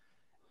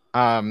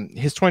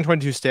 His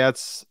 2022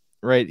 stats,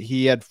 right?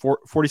 He had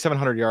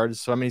 4,700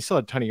 yards. So, he still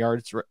had a ton of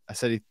yards. I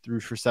said he threw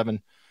for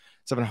 700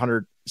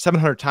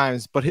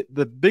 times. But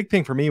the big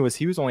thing for me was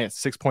he was only at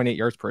 6.8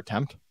 yards per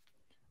attempt.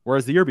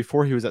 Whereas the year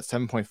before, he was at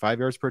 7.5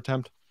 yards per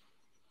attempt.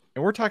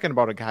 And we're talking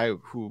about a guy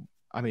who,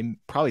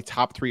 probably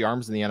top 3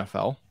 arms in the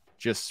NFL,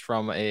 just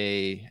from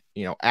a,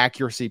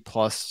 accuracy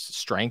plus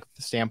strength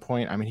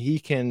standpoint. He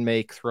can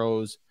make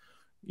throws,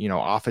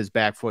 off his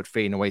back foot,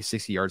 fading away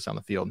 60 yards down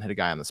the field and hit a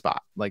guy on the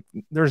spot. Like,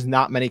 there's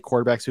not many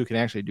quarterbacks who can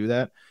actually do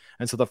that.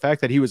 And so the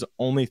fact that he was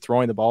only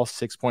throwing the ball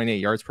 6.8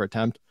 yards per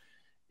attempt,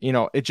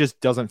 it just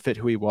doesn't fit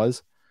who he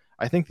was.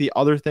 I think the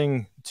other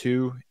thing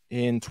too,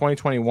 in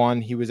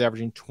 2021, he was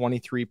averaging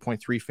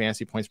 23.3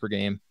 fantasy points per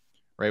game.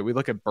 Right, we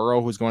look at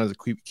Burrow, who's going as a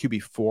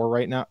QB4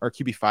 right now, or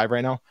QB5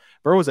 right now.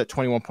 Burrow was at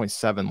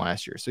 21.7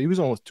 last year, so he was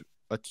almost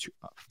a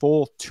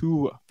full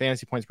 2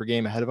 fantasy points per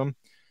game ahead of him.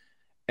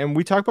 And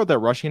we talk about that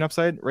rushing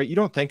upside, right? You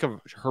don't think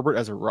of Herbert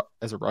as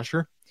a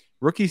rusher.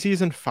 Rookie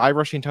season, 5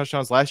 rushing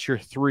touchdowns. Last year,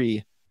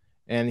 3,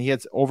 and he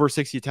had over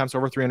 60 attempts,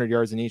 over 300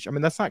 yards in each.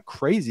 That's not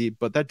crazy,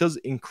 but that does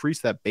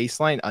increase that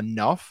baseline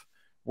enough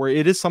where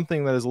it is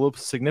something that is a little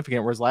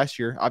significant. Whereas last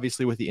year,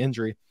 obviously with the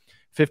injury,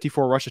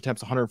 54 rush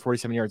attempts,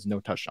 147 yards, no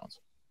touchdowns.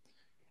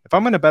 If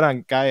I'm going to bet on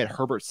a guy at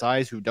Herbert's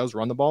size who does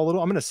run the ball a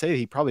little, I'm going to say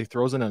he probably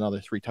throws in another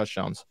 3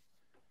 touchdowns.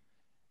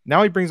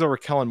 Now he brings over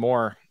Kellen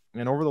Moore.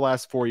 And over the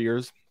last 4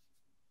 years,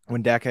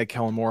 when Dak had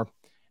Kellen Moore,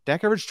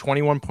 Dak averaged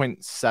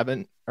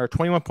 21.7 or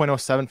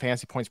 21.07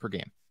 fantasy points per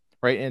game,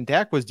 right? And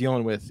Dak was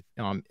dealing with,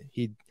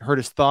 he hurt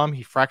his thumb,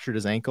 he fractured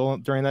his ankle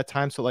during that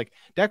time. So like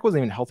Dak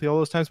wasn't even healthy all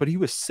those times, but he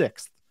was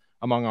 6th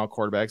among all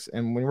quarterbacks.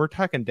 And when we're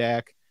talking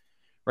Dak,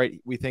 right,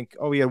 we think,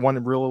 oh, he had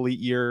one real elite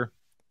year.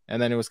 And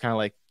then it was kind of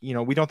like,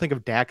 we don't think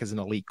of Dak as an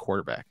elite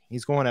quarterback.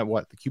 He's going at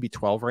what, the QB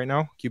 12 right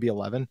now, QB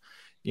 11.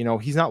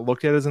 He's not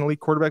looked at as an elite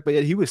quarterback, but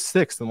yet he was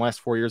 6th in the last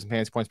 4 years in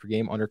fantasy points per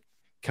game under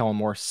Kellen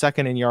Moore,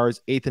 2nd in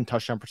yards, 8th in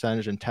touchdown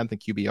percentage, and 10th in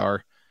QBR.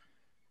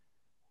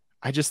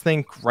 I just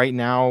think right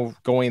now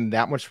going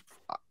that much,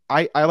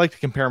 I like to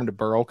compare him to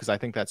Burrow because I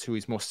think that's who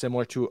he's most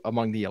similar to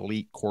among the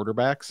elite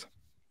quarterbacks.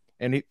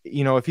 And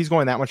if he's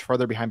going that much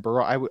further behind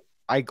Burrow,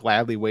 I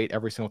gladly wait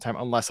every single time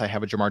unless I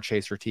have a Jamar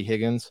Chase or T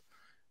Higgins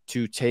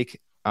to take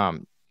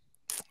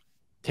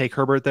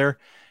Herbert there.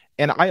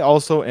 And I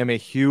also am a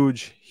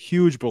huge,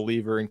 huge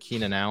believer in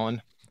Keenan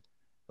Allen,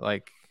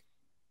 like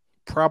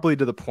probably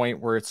to the point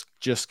where it's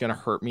just going to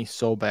hurt me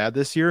so bad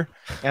this year.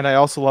 And I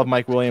also love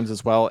Mike Williams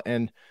as well.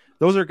 And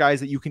those are guys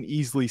that you can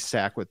easily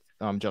sack with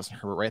Justin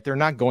Herbert, right? They're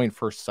not going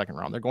 1st, 2nd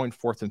round. They're going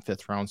 4th and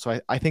 5th round. So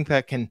I think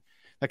that kind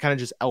of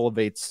just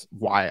elevates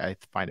why I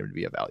find him to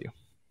be a value.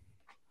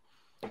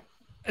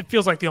 It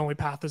feels like the only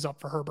path is up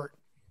for Herbert.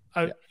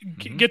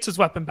 Gets his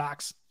weapons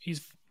back.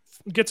 He's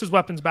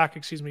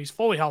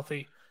fully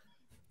healthy.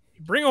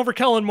 You bring over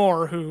Kellen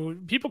Moore, who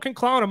people can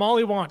clown him all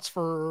he wants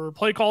for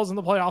play calls in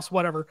the playoffs,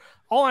 whatever.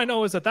 All I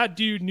know is that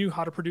dude knew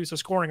how to produce a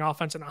scoring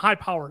offense and a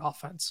high-powered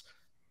offense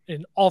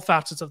in all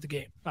facets of the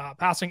game,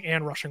 passing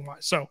and rushing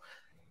wise. So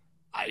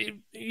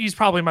he's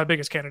probably my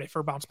biggest candidate for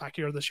a bounce back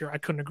year this year. I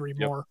couldn't agree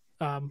more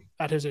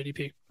at his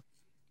ADP.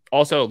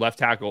 Also, left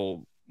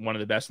tackle, one of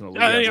the best in the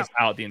league, just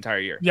out the entire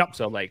year. Yep.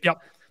 So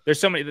there's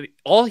so many.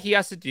 All he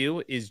has to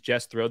do is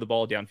just throw the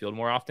ball downfield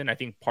more often. I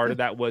think part of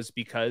that was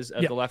because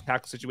of the left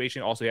tackle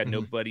situation. Also, he had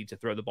nobody to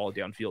throw the ball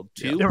downfield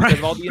to because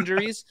of all the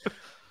injuries.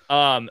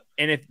 And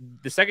if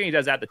the second he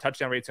does that, the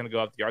touchdown rate's going to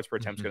go up, the yards per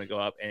attempt is going to go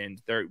up, and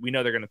we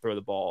know they're going to throw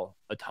the ball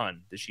a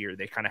ton this year.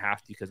 They kind of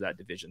have to because of that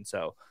division.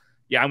 So,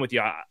 yeah, I'm with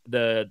you.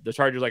 The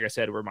Chargers, like I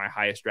said, were my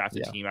highest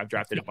drafted team. I've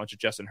drafted a bunch of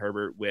Justin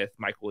Herbert with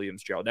Mike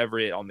Williams, Gerald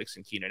Everett. I'll mix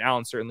in Keenan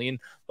Allen certainly. And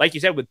like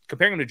you said, with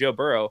comparing him to Joe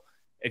Burrow,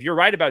 if you're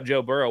right about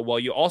Joe Burrow, well,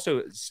 you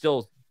also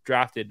still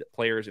drafted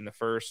players in the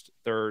 1st,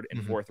 3rd,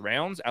 and 4th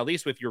rounds. At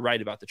least if you're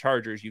right about the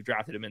Chargers, you've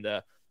drafted them in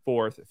the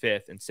 4th,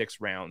 5th, and 6th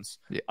rounds.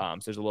 So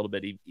there's a little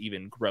bit of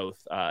even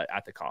growth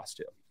at the cost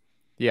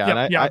too.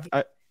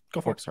 I go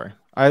for it. Sorry.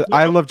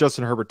 I love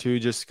Justin Herbert too,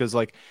 just because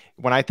like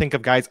when I think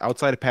of guys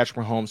outside of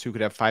Patrick Mahomes who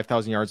could have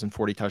 5,000 yards and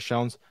 40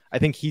 touchdowns, I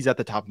think he's at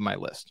the top of my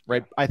list,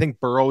 right? I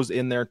think Burrow's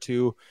in there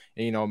too.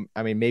 And,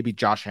 maybe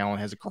Josh Allen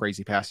has a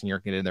crazy passing year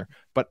can get in there,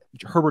 but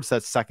Herbert's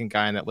that second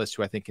guy on that list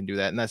who I think can do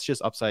that. And that's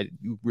just upside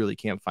you really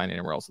can't find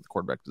anywhere else at the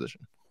quarterback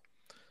position.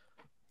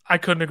 I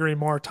couldn't agree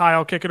more. Ty,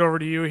 I'll kick it over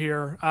to you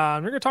here.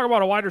 You're going to talk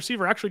about a wide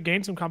receiver, actually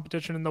gained some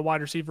competition in the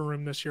wide receiver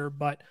room this year,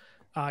 but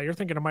you're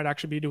thinking it might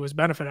actually be to his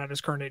benefit at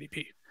his current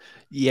ADP.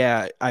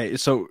 Yeah.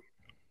 So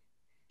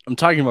I'm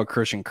talking about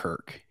Christian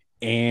Kirk,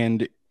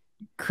 and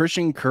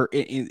Christian Kirk,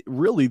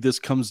 really this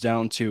comes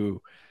down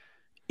to,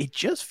 it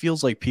just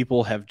feels like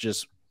people have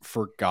just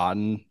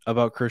forgotten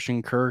about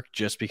Christian Kirk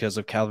just because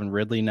of Calvin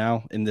Ridley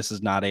now. And this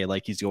is not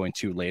like he's going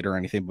too late or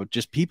anything, but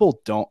just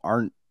people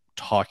aren't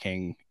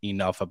talking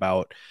enough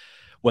about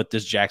what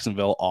this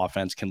Jacksonville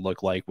offense can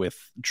look like with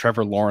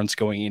Trevor Lawrence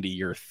going into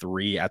year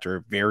 3 after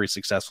a very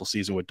successful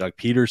season with Doug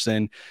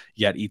Peterson.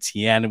 Yet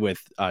ETN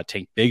with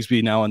Tank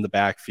Bigsby now in the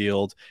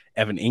backfield.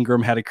 Evan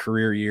Ingram had a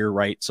career year,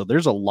 right? So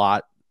there's a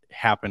lot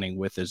happening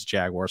with this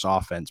Jaguars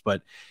offense,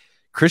 but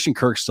Christian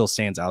Kirk still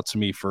stands out to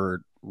me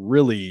for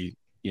really,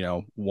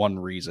 one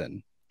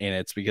reason. And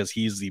it's because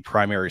he's the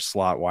primary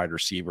slot wide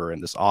receiver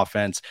in this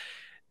offense.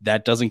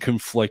 That doesn't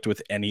conflict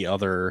with any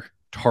other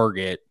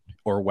target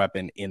or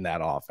weapon in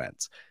that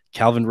offense.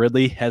 Calvin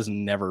Ridley has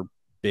never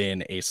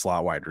been a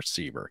slot wide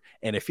receiver.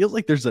 And it feels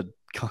like there's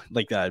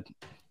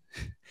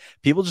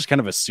people just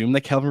kind of assume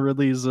that Calvin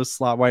Ridley is a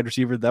slot wide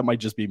receiver. That might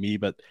just be me,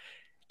 but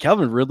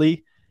Calvin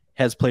Ridley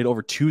has played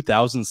over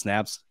 2,000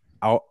 snaps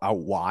out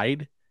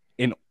wide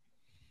in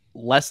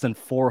less than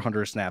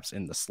 400 snaps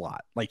in the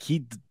slot. Like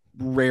he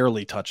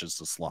rarely touches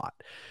the slot.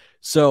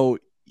 So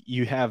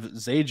you have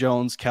Zay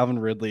Jones, Calvin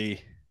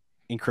Ridley,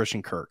 and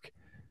Christian Kirk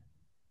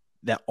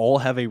that all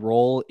have a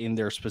role in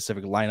their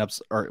specific lineups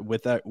or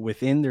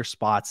within their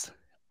spots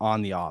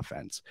on the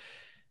offense.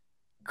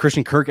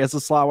 Christian Kirk as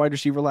a slot wide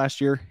receiver last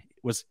year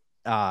was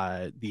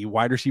the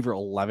wide receiver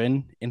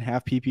 11 in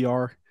half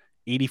PPR,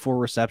 84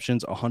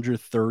 receptions,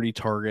 130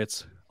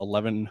 targets,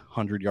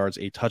 1,100 yards,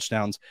 8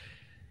 touchdowns.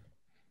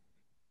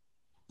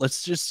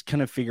 let's just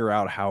kind of figure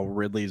out how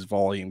Ridley's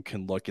volume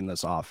can look in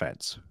this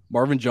offense.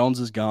 Marvin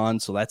Jones is gone,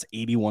 so that's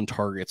 81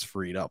 targets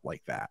freed up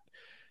like that.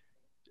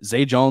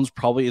 Zay Jones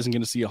probably isn't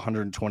going to see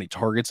 120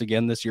 targets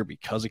again this year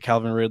because of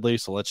Calvin Ridley,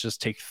 so let's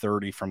just take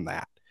 30 from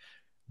that.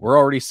 We're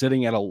already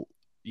sitting at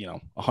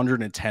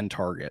 110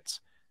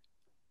 targets.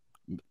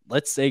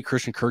 Let's say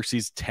Christian Kirk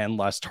sees 10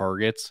 less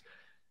targets.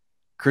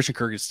 Christian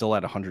Kirk is still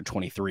at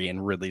 123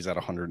 and Ridley's at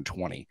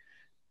 120.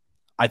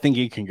 I think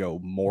he can go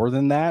more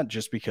than that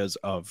just because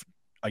of,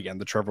 again,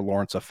 the Trevor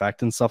Lawrence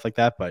effect and stuff like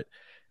that. But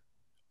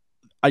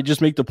I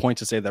just make the point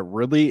to say that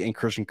Ridley and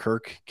Christian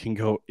Kirk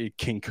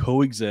can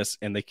coexist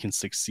and they can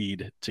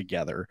succeed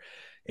together.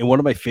 And one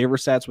of my favorite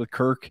stats with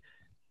Kirk,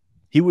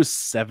 he was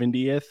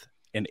 70th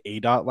in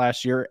ADOT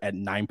last year at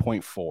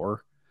 9.4,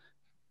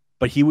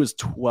 but he was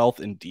 12th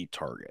in deep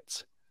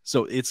targets.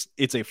 So it's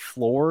a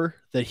floor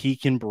that he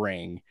can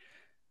bring,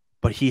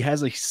 but he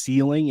has a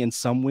ceiling in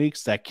some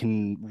weeks that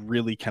can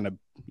really kind of,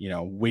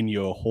 win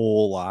you a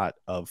whole lot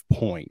of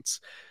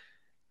points.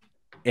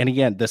 And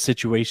again, the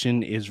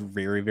situation is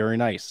very, very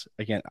nice.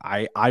 Again,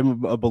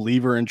 I'm a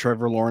believer in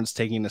Trevor Lawrence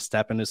taking a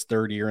step in his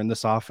third year in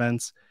this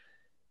offense.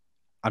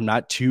 I'm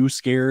not too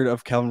scared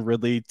of Calvin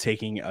Ridley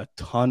taking a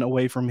ton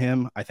away from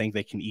him. I think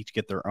they can each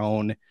get their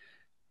own.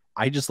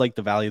 I just like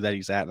the value that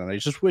he's at, and I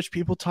just wish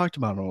people talked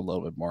about him a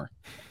little bit more.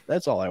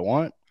 That's all I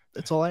want.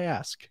 That's all I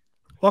ask.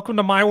 Welcome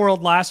to my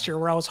world last year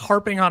where I was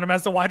harping on him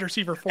as the wide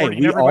receiver 40.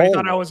 And everybody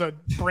thought I was a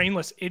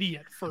brainless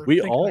idiot for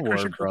thinking that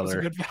Christian Kirk was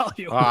a good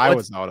value. I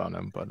was out on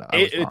him, but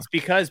it's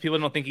because people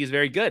don't think he's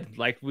very good.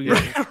 Like we were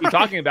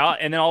talking about,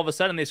 and then all of a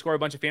sudden they score a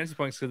bunch of fantasy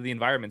points because the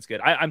environment's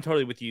good. I'm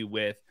totally with you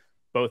with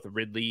both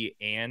Ridley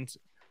and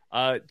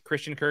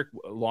Christian Kirk,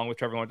 along with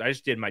Trevor Lawrence. I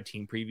just did my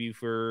team preview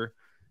for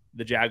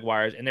the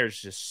Jaguars, and there's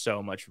just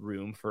so much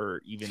room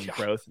for even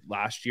growth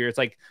last year. It's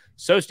like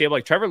so stable.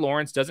 Like Trevor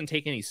Lawrence doesn't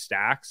take any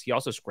stacks. He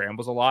also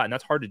scrambles a lot, and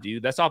that's hard to do.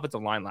 This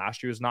offensive line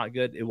last year was not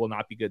good. It will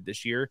not be good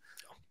this year,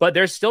 but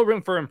there's still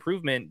room for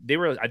improvement. They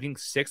were, I think,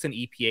 6th in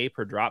EPA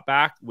per drop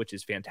back, which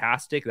is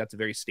fantastic. That's a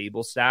very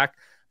stable stack.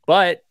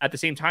 But at the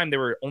same time, they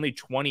were only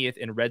 20th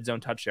in red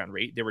zone touchdown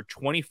rate. They were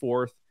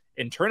 24th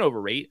in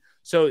turnover rate.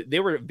 So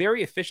they were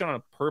very efficient on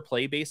a per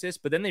play basis,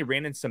 but then they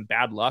ran into some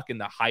bad luck in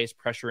the highest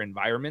pressure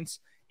environments.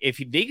 If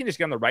they can just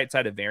get on the right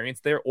side of variance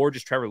there, or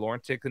just Trevor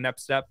Lawrence take the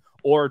next step,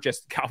 or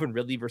just Calvin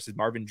Ridley versus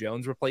Marvin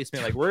Jones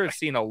replacement, like we're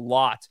seeing a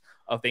lot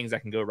of things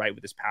that can go right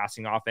with this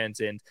passing offense.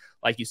 And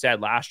like you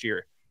said, last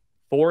year,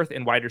 4th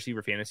in wide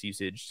receiver fantasy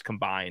usage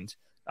combined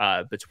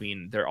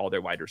between all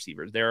their wide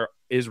receivers. There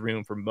is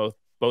room for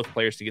both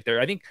players to get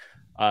there. I think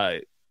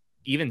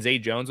even Zay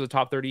Jones was a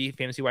top 30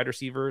 fantasy wide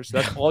receiver.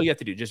 So that's all you have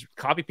to do. Just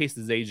copy paste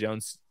the Zay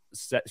Jones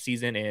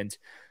season, and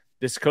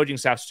this coaching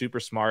staff's super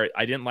smart.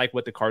 I didn't like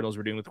what the Cardinals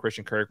were doing with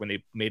Christian Kirk when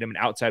they made him an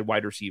outside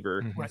wide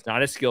receiver. Mm-hmm. It's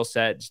not a skill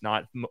set. It's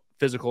not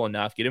physical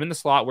enough. Get him in the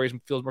slot where he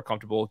feels more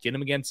comfortable. Get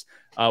him against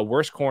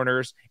worse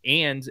corners.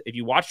 And if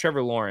you watch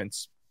Trevor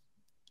Lawrence,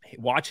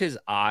 watch his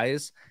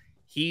eyes.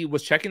 He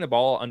was checking the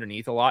ball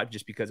underneath a lot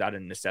just because out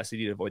of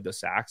necessity to avoid those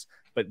sacks.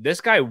 But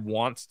this guy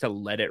wants to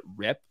let it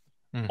rip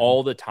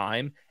all the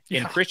time.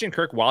 And Christian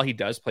Kirk, while he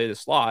does play the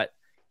slot,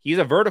 he's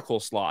a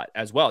vertical slot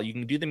as well. You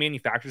can do the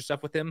manufacturer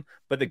stuff with him,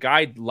 but the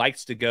guy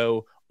likes to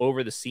go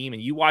over the seam.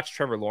 And you watch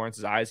Trevor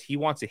Lawrence's eyes. He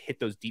wants to hit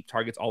those deep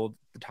targets all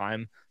the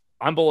time.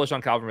 I'm bullish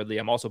on Calvin Ridley.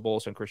 I'm also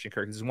bullish on Christian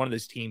Kirk. This is one of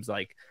those teams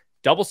like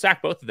double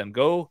stack both of them.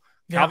 Go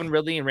Calvin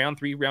Ridley in round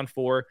 3, round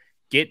 4.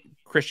 Get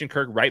Christian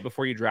Kirk right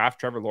before you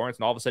draft Trevor Lawrence.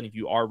 And all of a sudden, if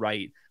you are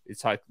right,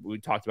 it's like we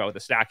talked about with the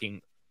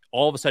stacking,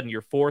 all of a sudden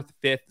your 4th,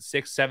 5th,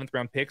 6th, 7th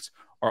round picks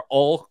are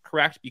all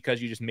correct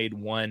because you just made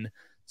one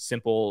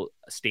simple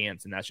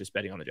stance, and that's just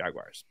betting on the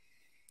Jaguars.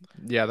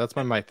 Yeah, that's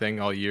been my thing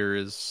all year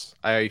is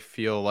I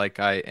feel like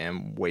I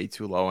am way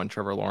too low on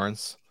Trevor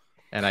Lawrence,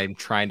 and I'm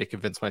trying to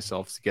convince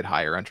myself to get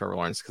higher on Trevor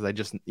Lawrence because I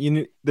just,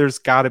 there's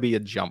got to be a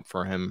jump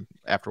for him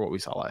after what we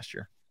saw last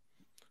year.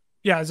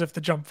 Yeah, as if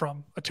the jump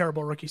from a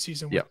terrible rookie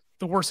season with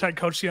the worst head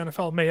coach the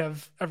NFL may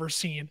have ever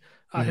seen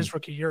his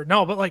rookie year.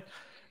 No, but like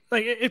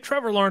if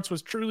Trevor Lawrence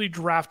was truly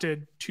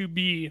drafted to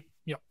be,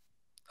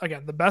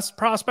 again, the best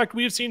prospect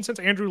we have seen since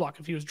Andrew Luck,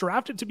 if he was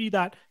drafted to be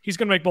that, he's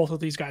going to make both of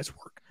these guys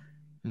work.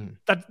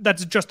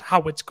 That's just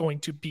how it's going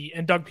to be.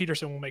 And Doug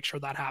Peterson will make sure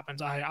that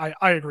happens. I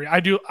agree.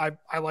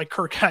 I like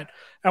Kirk at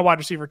wide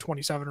receiver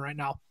 27 right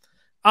now.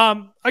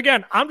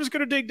 Again, I'm just going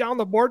to dig down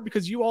the board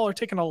because you all are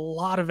taking a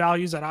lot of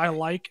values that I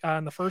like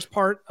in the first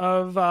part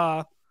of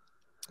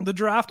the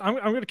draft. I'm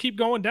going to keep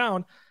going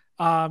down.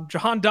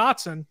 Jahan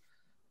Dotson,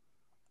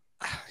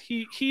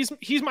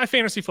 he's my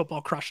fantasy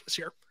football crush this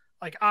year.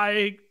 Like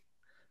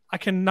I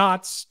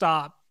cannot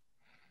stop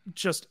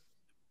just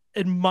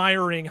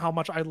admiring how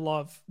much I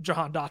love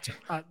Jahan Dotson.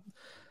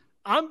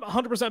 I'm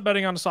 100%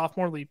 betting on a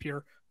sophomore leap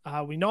here.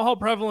 We know how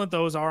prevalent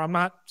those are. I'm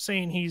not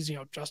saying he's,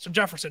 Justin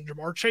Jefferson,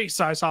 Jamar Chase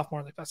size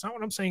sophomore. Like that's not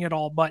what I'm saying at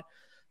all. But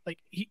like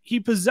he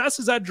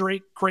possesses that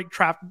great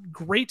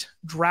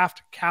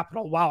draft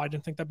capital. Wow, I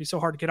didn't think that'd be so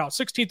hard to get out.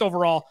 16th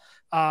overall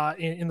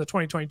in the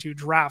 2022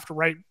 draft,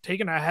 right?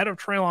 Taken ahead of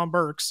Treylon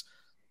Burks.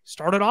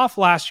 Started off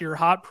last year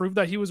hot, proved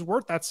that he was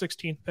worth that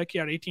 16th pick. He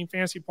had 18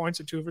 fantasy points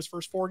in 2 of his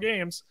first 4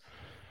 games.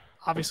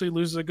 Obviously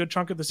loses a good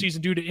chunk of the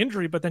season due to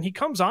injury, but then he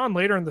comes on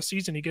later in the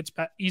season. He gets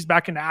eased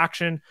back into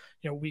action,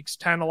 weeks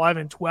 10,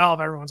 11,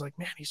 12. Everyone's like,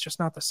 man, he's just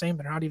not the same.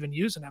 They're not even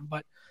using him.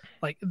 But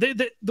like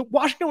the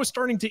Washington was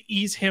starting to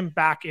ease him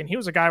back in. He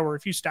was a guy where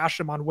if you stashed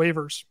him on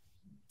waivers,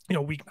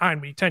 week 9,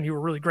 week 10, you were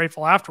really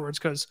grateful afterwards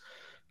because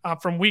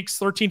from weeks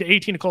 13 to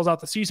 18 to close out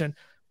the season,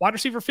 wide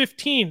receiver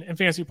 15 in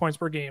fantasy points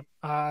per game.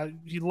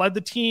 He led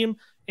the team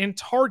in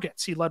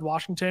targets. He led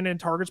Washington in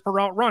targets per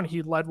route run.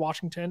 He led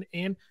Washington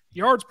in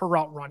yards per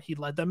route run. He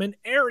led them in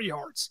air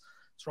yards.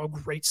 So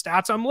great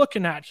stats I'm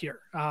looking at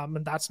here.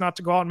 And that's not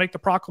to go out and make the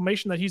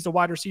proclamation that he's the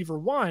wide receiver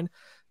 1.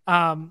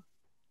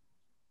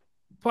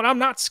 But I'm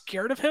not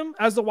scared of him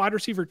as the wide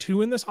receiver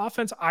 2 in this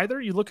offense either.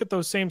 You look at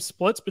those same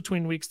splits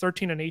between weeks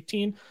 13 and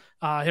 18,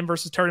 him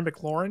versus Terry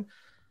McLaurin.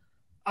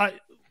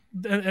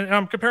 And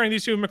I'm comparing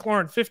these two.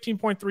 McLaurin,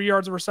 15.3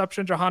 yards of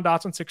reception. Jahan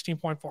Dotson,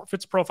 16.4.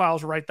 Fits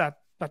profiles right.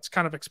 That's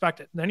kind of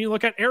expected. And then you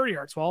look at air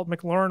yards. Well,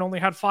 McLaurin only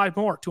had 5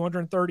 more,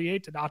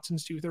 238 to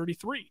Dotson's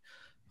 233.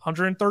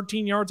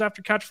 113 yards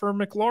after catch for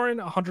McLaurin,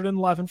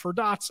 111 for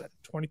Dotson.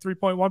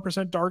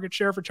 23.1% target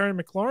share for Terry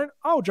McLaurin.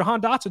 Oh, Jahan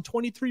Dotson,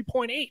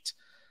 23.8.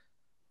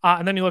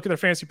 And then you look at their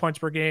fantasy points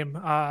per game.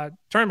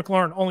 Terry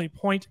McLaurin only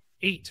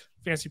 0.8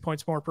 fantasy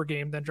points more per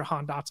game than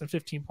Jahan Dotson,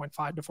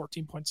 15.5 to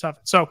 14.7.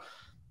 So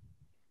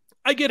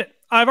I get it.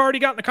 I've already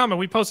gotten the comment.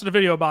 We posted a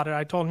video about it.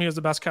 I told him he was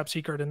the best kept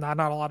secret and that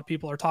not a lot of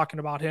people are talking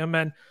about him.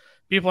 And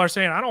people are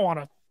saying, I don't want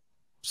to.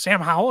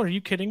 Sam Howell, are you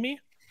kidding me?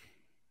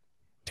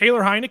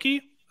 Taylor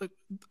Heineke,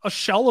 a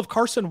shell of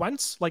Carson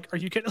Wentz? Like, are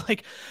you kidding?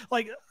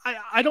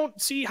 I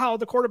don't see how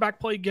the quarterback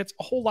play gets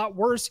a whole lot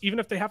worse, even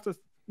if they have to,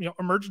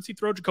 emergency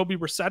throw Jacoby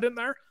Brissett in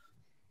there.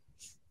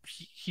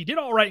 He did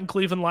all right in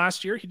Cleveland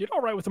last year. He did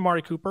all right with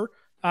Amari Cooper.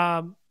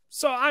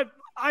 So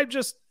I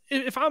just,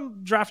 if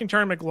I'm drafting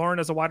Terry McLaurin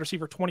as a wide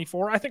receiver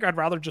 24, I think I'd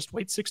rather just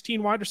wait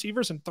 16 wide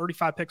receivers and 30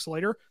 picks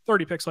later,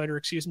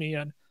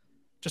 and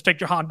just take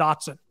Jahan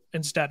Dotson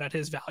instead at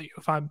his value.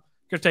 If I'm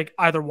going to take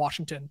either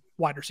Washington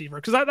wide receiver,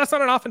 because that's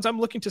not an offense I'm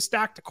looking to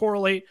stack to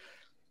correlate.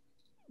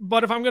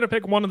 But if I'm going to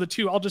pick one of the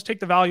two, I'll just take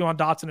the value on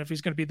Dotson if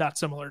he's going to be that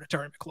similar to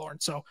Terry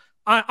McLaurin. So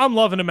I'm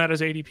loving him at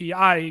his ADP.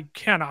 I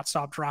cannot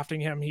stop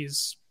drafting him.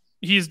 He's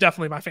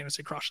definitely my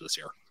fantasy crush this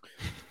year.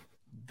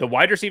 The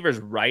wide receivers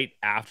right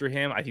after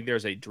him, I think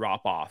there's a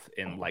drop off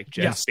in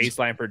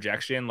baseline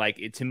projection.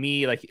 To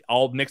me,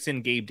 I'll mix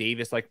in Gabe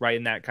Davis, right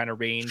in that kind of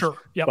range. Sure.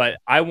 Yep. But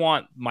I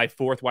want my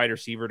 4th wide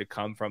receiver to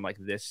come from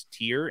this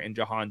tier, and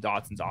Jahan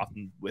Dotson's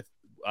often with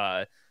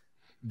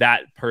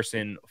that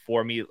person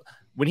for me.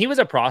 When he was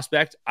a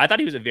prospect, I thought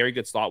he was a very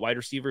good slot wide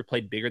receiver,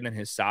 played bigger than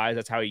his size.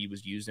 That's how he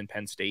was used in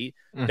Penn State.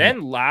 Mm-hmm.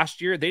 Then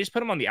last year, they just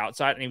put him on the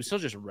outside, and he was still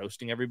just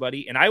roasting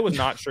everybody. And I was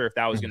not sure if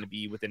that was going to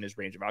be within his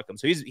range of outcomes.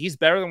 So he's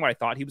better than what I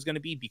thought he was going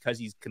to be because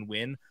he can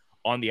win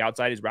on the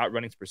outside. His route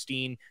running's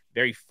pristine,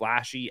 very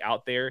flashy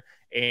out there.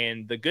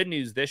 And the good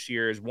news this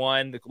year is,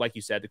 one, like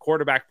you said, the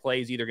quarterback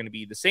play is either going to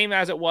be the same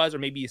as it was or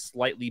maybe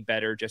slightly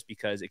better just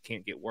because it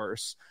can't get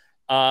worse.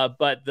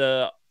 But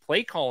the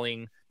play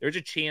calling, there's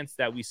a chance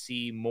that we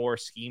see more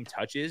scheme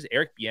touches.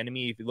 Eric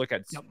Bieniemy, if you look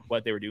at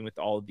what they were doing with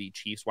all of the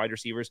Chiefs wide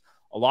receivers,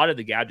 a lot of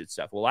the gadget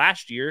stuff. Well,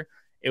 last year,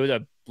 it was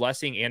a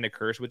blessing and a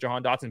curse with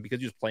Jahan Dotson because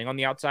he was playing on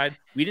the outside.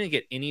 We didn't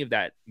get any of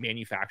that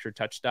manufactured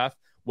touch stuff.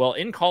 Well,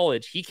 in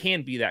college, he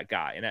can be that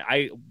guy. And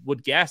I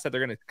would guess that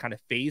they're going to kind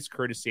of phase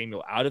Curtis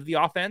Samuel out of the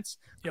offense.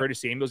 Yep.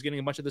 Curtis Samuel's getting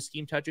a bunch of the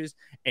scheme touches.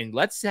 And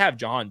let's have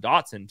Jahan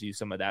Dotson do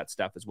some of that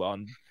stuff as well.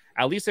 And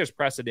at least there's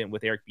precedent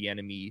with Eric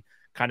Bieniemy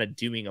kind of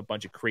doing a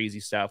bunch of crazy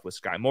stuff with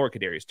Sky Moore,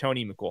 Kadarius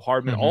Toney, McCole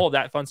Hardman, all of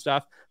that fun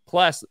stuff.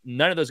 Plus,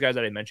 none of those guys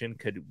that I mentioned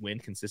could win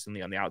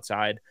consistently on the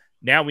outside.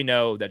 Now we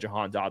know that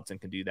Jahan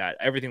Dotson can do that.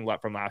 Everything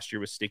left from last year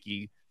was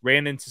sticky.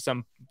 Ran into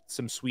some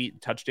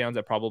sweet touchdowns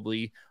that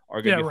probably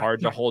are going to be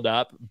hard to hold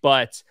up.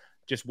 But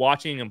just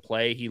watching him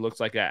play, he looks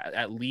like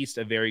at least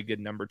a very good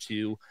number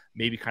 2,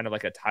 maybe kind of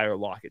like a Tyler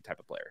Lockett type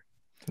of player.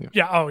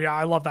 Yeah. Oh, yeah.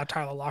 I love that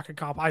Tyler Lockett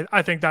comp.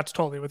 I think that's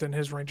totally within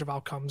his range of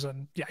outcomes.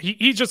 And yeah,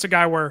 he's just a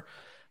guy where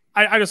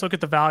I just look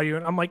at the value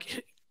and I'm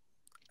like,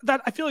 that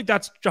I feel like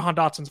that's Jahan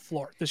Dotson's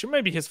floor this year.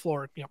 Maybe his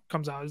floor,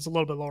 comes out is a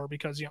little bit lower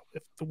because,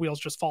 if the wheels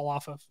just fall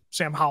off of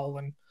Sam Howell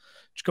and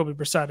Jacoby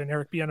Brissett and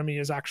Eric Bieniemy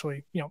is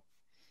actually,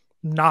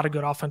 not a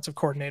good offensive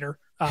coordinator.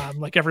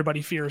 Like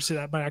everybody fears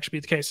that might actually be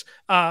the case.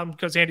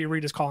 Because Andy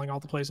Reid is calling all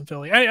the plays in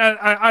Philly.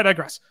 I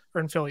digress. Or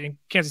in Philly, in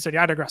Kansas City,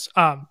 I digress.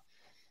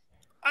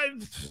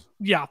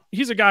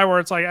 He's a guy where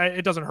it's like,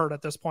 it doesn't hurt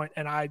at this point.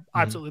 And I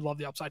absolutely love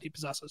the upside he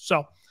possesses.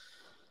 So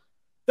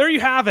there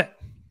you have it.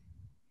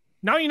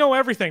 Now you know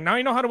everything. Now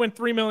you know how to win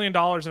 $3 million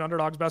in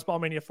Underdog's Best Ball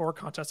Mania 4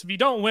 contest. If you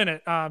don't win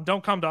it,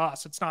 don't come to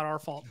us. It's not our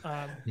fault.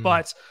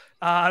 But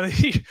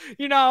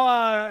you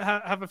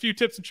have a few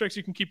tips and tricks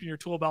you can keep in your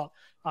tool belt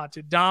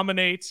to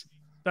dominate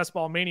Best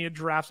Ball Mania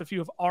drafts. A few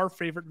of our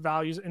favorite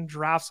values in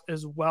drafts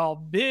as well.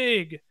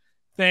 Big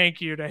thank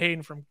you to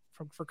Hayden from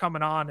for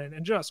coming on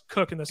and just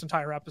cooking this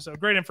entire episode.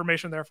 Great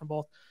information there from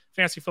both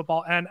fantasy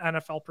football and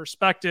NFL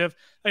perspective.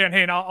 Again,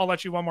 Hayden, I'll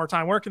let you one more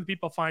time. Where can the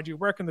people find you?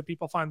 Where can the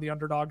people find the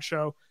Underdog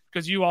Show?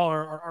 Because you all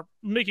are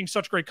making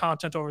such great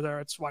content over there.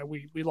 It's why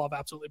we love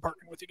absolutely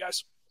partnering with you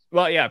guys.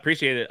 Well, yeah,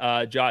 appreciate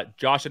it.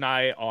 Josh and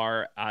I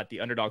are at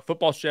the Underdog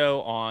Football Show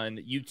on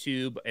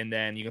YouTube, and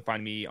then you can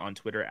find me on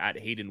Twitter at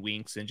Hayden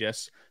Winks, and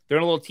just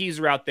throwing a little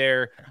teaser out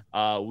there.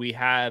 We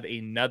have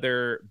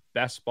another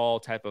best ball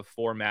type of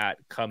format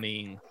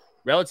coming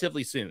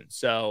relatively soon.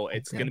 So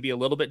it's going to be a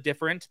little bit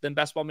different than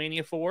Best Ball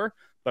Mania 4,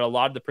 but a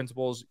lot of the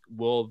principles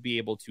will be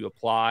able to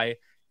apply,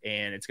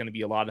 and it's going to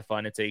be a lot of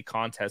fun. It's a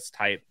contest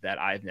type that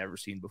I've never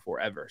seen before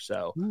ever.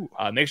 So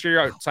make sure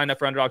you're signed up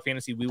for Underdog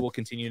Fantasy. We will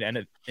continue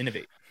to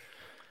innovate.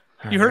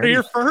 You heard it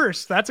here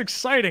first. That's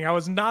exciting. I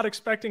was not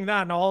expecting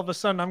that. And all of a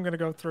sudden, I'm going to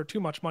go throw too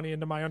much money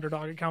into my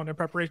Underdog account in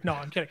preparation. No,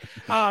 I'm kidding.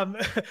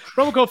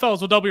 Promo code fellas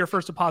will double your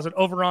first deposit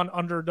over on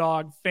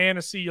Underdog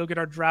Fantasy. You'll get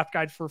our draft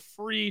guide for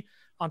free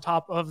on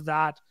top of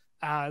that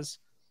as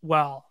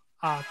well.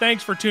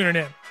 Thanks for tuning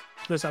in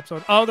to this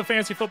episode of the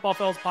Fantasy Football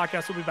Fellas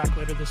podcast. We'll be back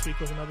later this week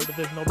with another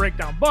divisional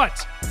breakdown. But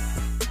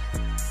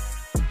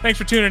thanks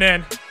for tuning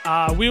in.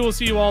 We will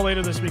see you all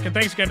later this week. And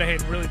thanks again to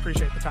Hayden. Really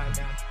appreciate the time,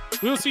 man.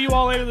 We will see you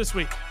all later this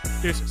week.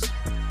 Deuces.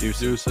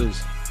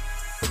 Deuces.